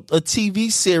is a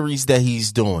TV series that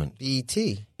he's doing. BET.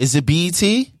 Is it BET?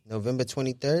 November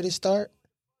 23rd it start?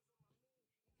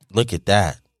 Look at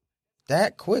that.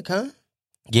 That quick, huh?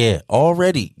 Yeah,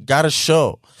 already got a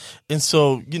show. And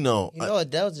so, You know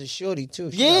Adele's a shorty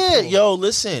too. She not yeah, playing. yo,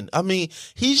 listen. I mean,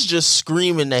 he's just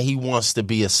screaming that he wants to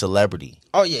be a celebrity.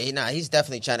 Oh yeah, he's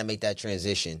definitely trying to make that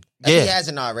transition. If Yeah. he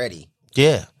hasn't already.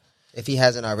 Yeah. If he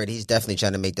hasn't already, he's definitely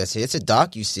trying to make that. It's a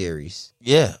docu-series.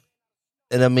 Yeah.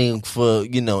 And I mean, for,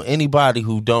 anybody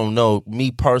who don't know,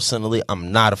 me personally,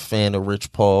 I'm not a fan of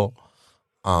Rich Paul.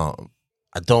 I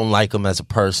don't like him as a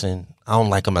person. I don't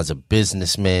like him as a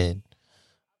businessman.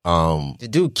 The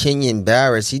dude Kenyon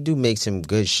Barris, he do make some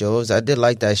good shows. I did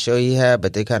like that show he had,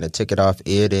 but they kind of took it off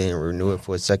air. They didn't renew it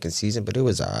for a second season, but it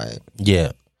was all right.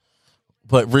 Yeah.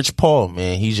 But Rich Paul,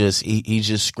 man, he's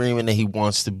just screaming that he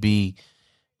wants to be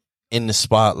in the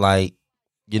spotlight.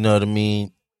 You know what I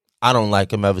mean? I don't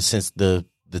like him ever since the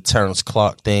Terrence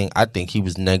Clark thing. I think he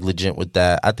was negligent with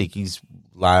that. I think he's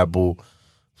liable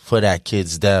for that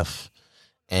kid's death.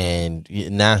 And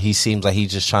now he seems like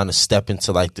he's just trying to step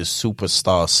into like this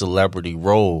superstar celebrity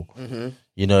role. Mm-hmm.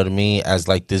 You know what I mean? As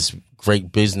like this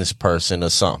great business person or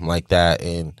something like that.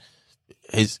 And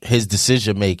his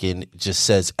decision making just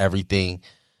says everything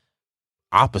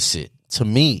opposite to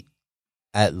me,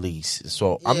 at least.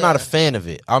 So I'm not a fan of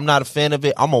it. I'm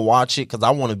gonna watch it because I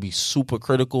want to be super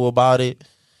critical about it.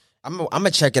 I'm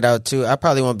gonna check it out too. I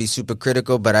probably won't be super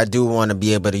critical, but I do want to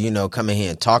be able to come in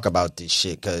here and talk about this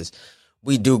shit because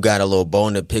we do got a little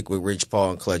bone to pick with Rich Paul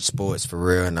and Clutch Sports for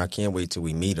real, and I can't wait till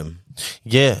we meet him.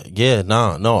 Yeah,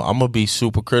 no, I'm gonna be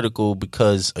super critical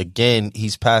because again,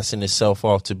 he's passing himself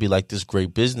off to be like this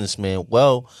great businessman.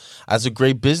 Well, as a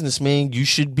great businessman, you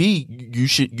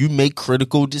make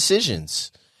critical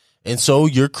decisions, and so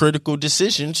your critical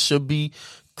decisions should be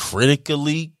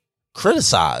critically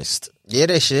criticized. Yeah,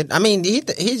 they should. I mean, he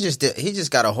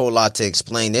just got a whole lot to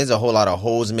explain. There's a whole lot of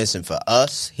holes missing for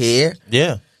us here.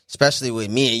 Yeah. Especially with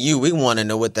me and you, we want to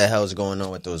know what the hell's going on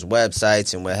with those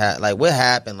websites and what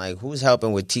happened. Like, who's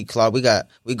helping with T Clark?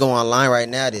 We go online right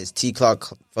now. There's T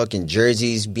Clark fucking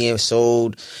jerseys being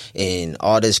sold and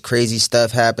all this crazy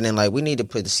stuff happening. Like, we need to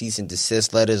put the cease and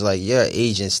desist letters. Like, you're an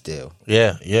agent still.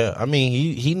 Yeah. I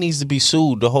mean, he needs to be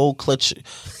sued. The whole Clutch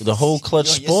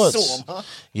Sports. Sue him, huh?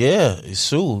 Yeah,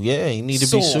 sue. Yeah, he need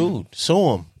to be sued.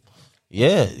 Sue him.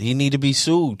 Yeah, he need to be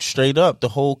sued straight up. The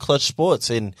whole Clutch Sports.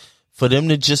 And for them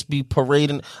to just be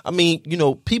parading, I mean,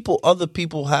 other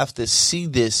people have to see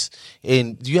this,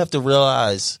 and you have to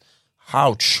realize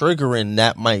how triggering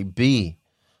that might be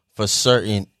for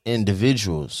certain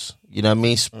individuals. You know what I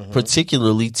mean? Mm-hmm.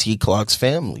 Particularly T. Clark's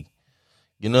family.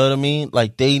 You know what I mean?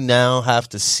 Like, they now have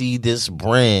to see this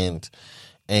brand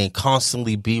and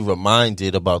constantly be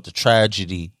reminded about the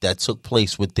tragedy that took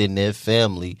place within their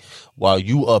family while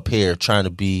you up here trying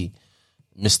to be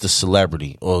Mr.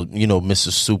 Celebrity or, Mr.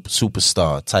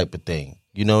 Superstar type of thing.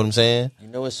 You know what I'm saying? You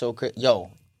know what's so crazy?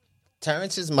 Yo,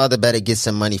 Terrence's mother better get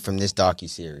some money from this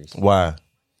docuseries. Why?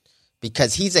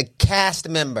 Because he's a cast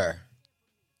member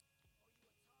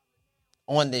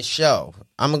on this show.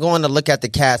 I'm going to look at the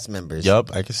cast members.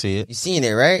 Yup, I can see it. You seen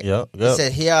it, right? Yup. It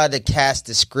said, here are the cast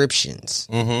descriptions.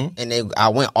 Mm-hmm. And I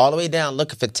went all the way down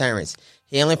looking for Terrence.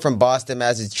 Hailing from Boston,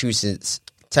 Massachusetts,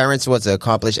 Terrence was an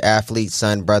accomplished athlete,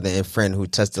 son, brother, and friend who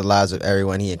touched the lives of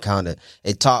everyone he encountered.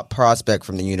 A top prospect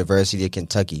from the University of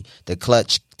Kentucky. The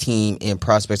Clutch team and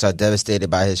prospects are devastated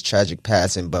by his tragic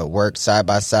passing, but work side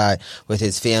by side with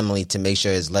his family to make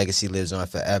sure his legacy lives on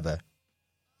forever.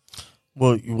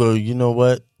 Well, you know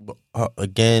what?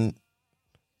 Again,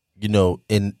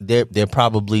 and they're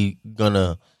probably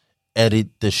gonna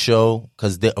edit the show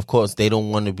because of course they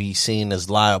don't want to be seen as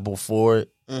liable for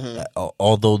it,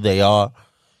 although they are.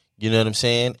 You know what I'm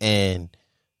saying? And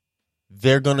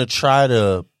they're gonna try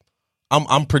to.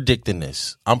 I'm predicting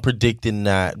this. I'm predicting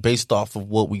that based off of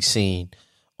what we've seen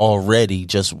already,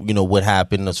 just what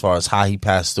happened as far as how he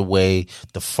passed away,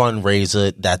 the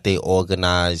fundraiser that they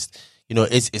organized.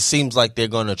 It seems like they're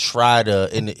going to try to,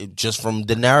 and just from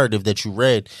the narrative that you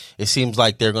read, it seems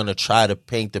like they're going to try to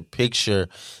paint the picture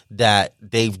that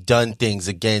they've done things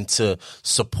again to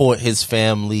support his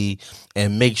family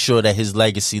and make sure that his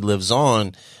legacy lives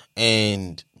on.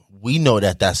 And we know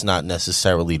that that's not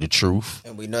necessarily the truth.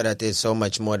 And we know that there's so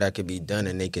much more that could be done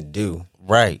and they could do.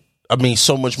 Right. I mean,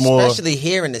 so much more. Especially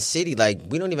here in the city. Like,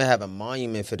 we don't even have a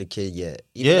monument for the kid yet.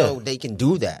 Even though they can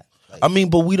do that. I mean,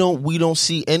 but we don't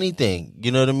see anything.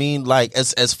 You know what I mean? Like,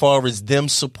 as far as them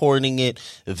supporting it,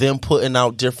 them putting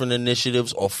out different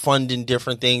initiatives or funding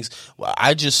different things.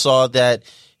 I just saw that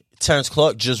Terrence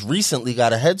Clark just recently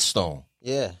got a headstone.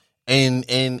 Yeah.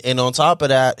 And on top of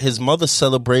that, his mother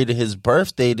celebrated his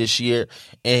birthday this year,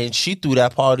 and she threw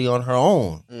that party on her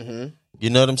own. Mm-hmm. You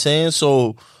know what I'm saying?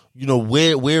 So, you know,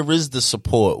 where is the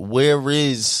support? Where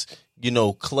is, you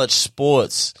know, Clutch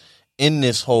Sports in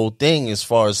this whole thing, as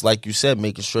far as, like you said,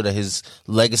 making sure that his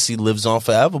legacy lives on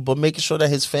forever, but making sure that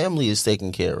his family is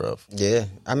taken care of? Yeah.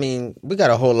 I mean, we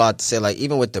got a whole lot to say. Like,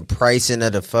 even with the pricing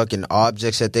of the fucking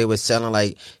objects that they were selling,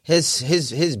 like, his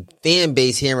fan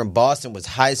base here in Boston was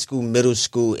high school, middle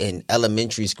school, and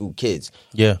elementary school kids.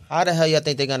 Yeah. How the hell y'all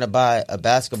think they're going to buy a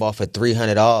basketball for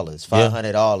 $300,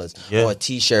 $500, or a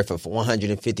T-shirt for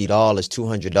 $150,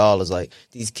 $200? Like,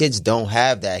 these kids don't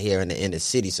have that here in the inner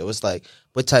city. So it's like,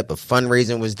 what type of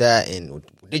fundraising was that? And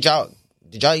did y'all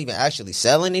even actually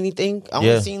selling anything? I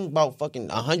only seen about fucking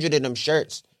 100 of them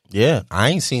shirts. Yeah, I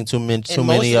ain't seen too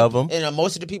many of them. And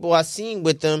most of the people I seen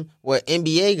with them were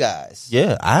NBA guys.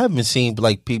 Yeah, I haven't seen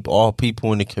like all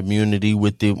people in the community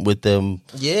with them.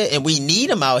 Yeah, and we need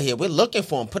them out here. We're looking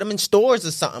for them. Put them in stores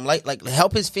or something. Like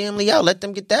help his family out. Let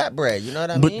them get that bread. You know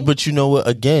what I mean? But you know what?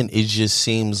 Again, it just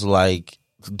seems like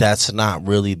that's not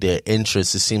really their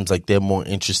interest. It seems like they're more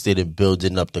interested in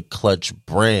building up the Clutch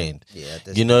brand. Yeah,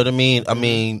 you know what I mean? I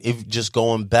mean, if just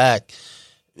going back,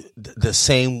 the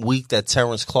same week that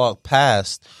Terrence Clark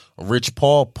passed, Rich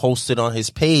Paul posted on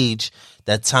his page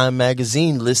that Time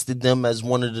Magazine listed them as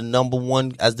the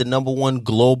number one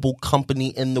global company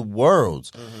in the world,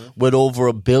 with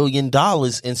over $1 billion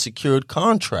in secured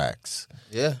contracts.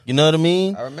 Yeah. You know what I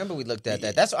mean? I remember we looked at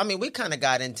that. We kind of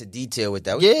got into detail with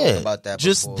that. We talked about that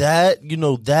just before. that, you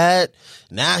know, that.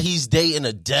 Now he's dating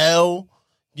Adele.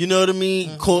 You know what I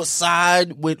mean?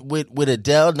 Courtside with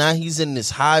Adele. Now he's in this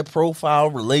high-profile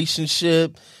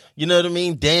relationship. You know what I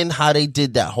mean? Then how they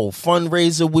did that whole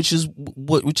fundraiser, which is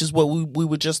what we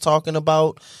were just talking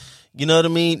about. You know what I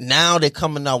mean? Now they're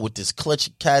coming out with this Clutch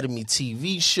Academy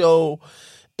TV show.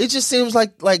 It just seems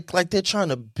like they're trying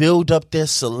to build up their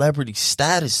celebrity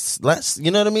status.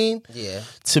 You know what I mean? Yeah.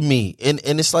 To me. And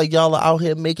it's like y'all are out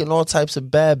here making all types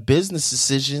of bad business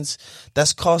decisions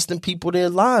that's costing people their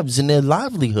lives and their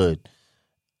livelihood.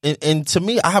 And to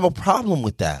me, I have a problem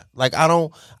with that. Like I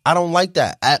don't like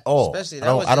that at all. Especially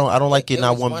I don't like it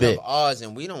not one bit. Of ours,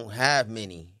 and we don't have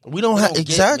many. We don't have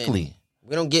exactly.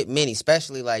 We don't get many,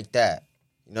 especially like that.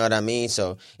 You know what I mean?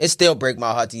 So it still break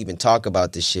my heart to even talk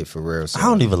about this shit for real. So. I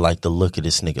don't even like the look of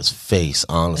this nigga's face,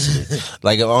 honestly.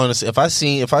 If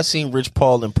I seen Rich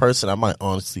Paul in person, I might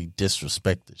honestly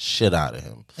disrespect the shit out of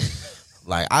him.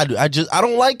 Like I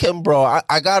don't like him, bro.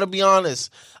 I gotta be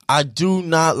honest. I do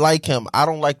not like him. I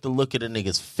don't like the look of the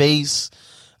nigga's face.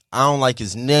 I don't like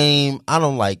his name. I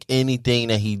don't like anything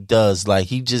that he does. Like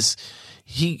he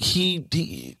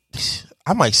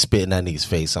I might spit in that nigga's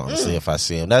face, honestly, if I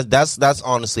see him. That's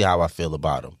honestly how I feel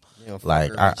about him.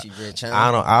 Like I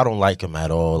don't like him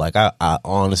at all. Like I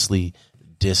honestly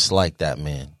dislike that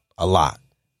man a lot,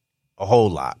 a whole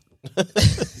lot.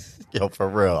 Yo, for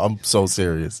real, I'm so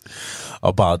serious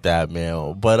about that,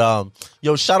 man. But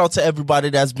yo, shout out to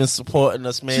everybody that's been supporting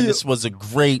us, man. This was a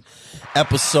great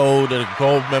episode of the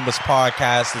Gold Members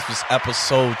Podcast. This was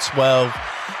episode 12.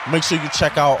 Make sure you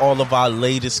check out all of our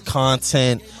latest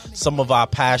content, some of our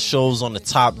past shows on the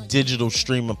top digital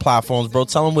streaming platforms. Bro,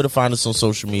 tell them where to find us on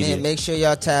social media. And make sure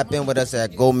y'all tap in with us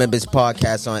at Gold Members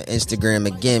Podcast on Instagram.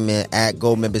 Again, man, at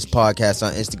Gold Members Podcast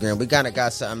on Instagram. We kind of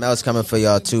got something else coming for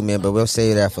y'all too, man, but we'll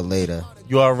save that for later.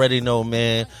 You already know,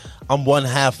 man. I'm one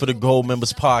half of the Gold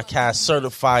Members Podcast,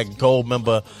 certified gold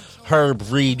member, Herb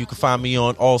Reed. You can find me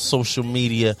on all social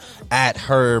media at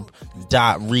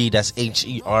herb.reed. That's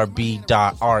HERB.READ.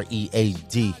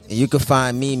 And you can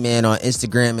find me, man, on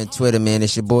Instagram and Twitter, man.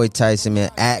 It's your boy Tyson, man,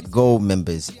 at Gold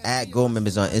Members. At Gold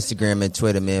Members on Instagram and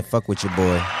Twitter, man. Fuck with your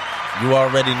boy. You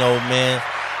already know, man.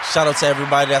 Shout out to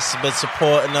everybody that's been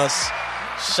supporting us.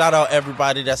 Shout out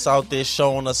everybody that's out there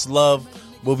showing us love.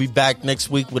 We'll be back next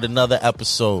week with another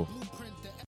episode.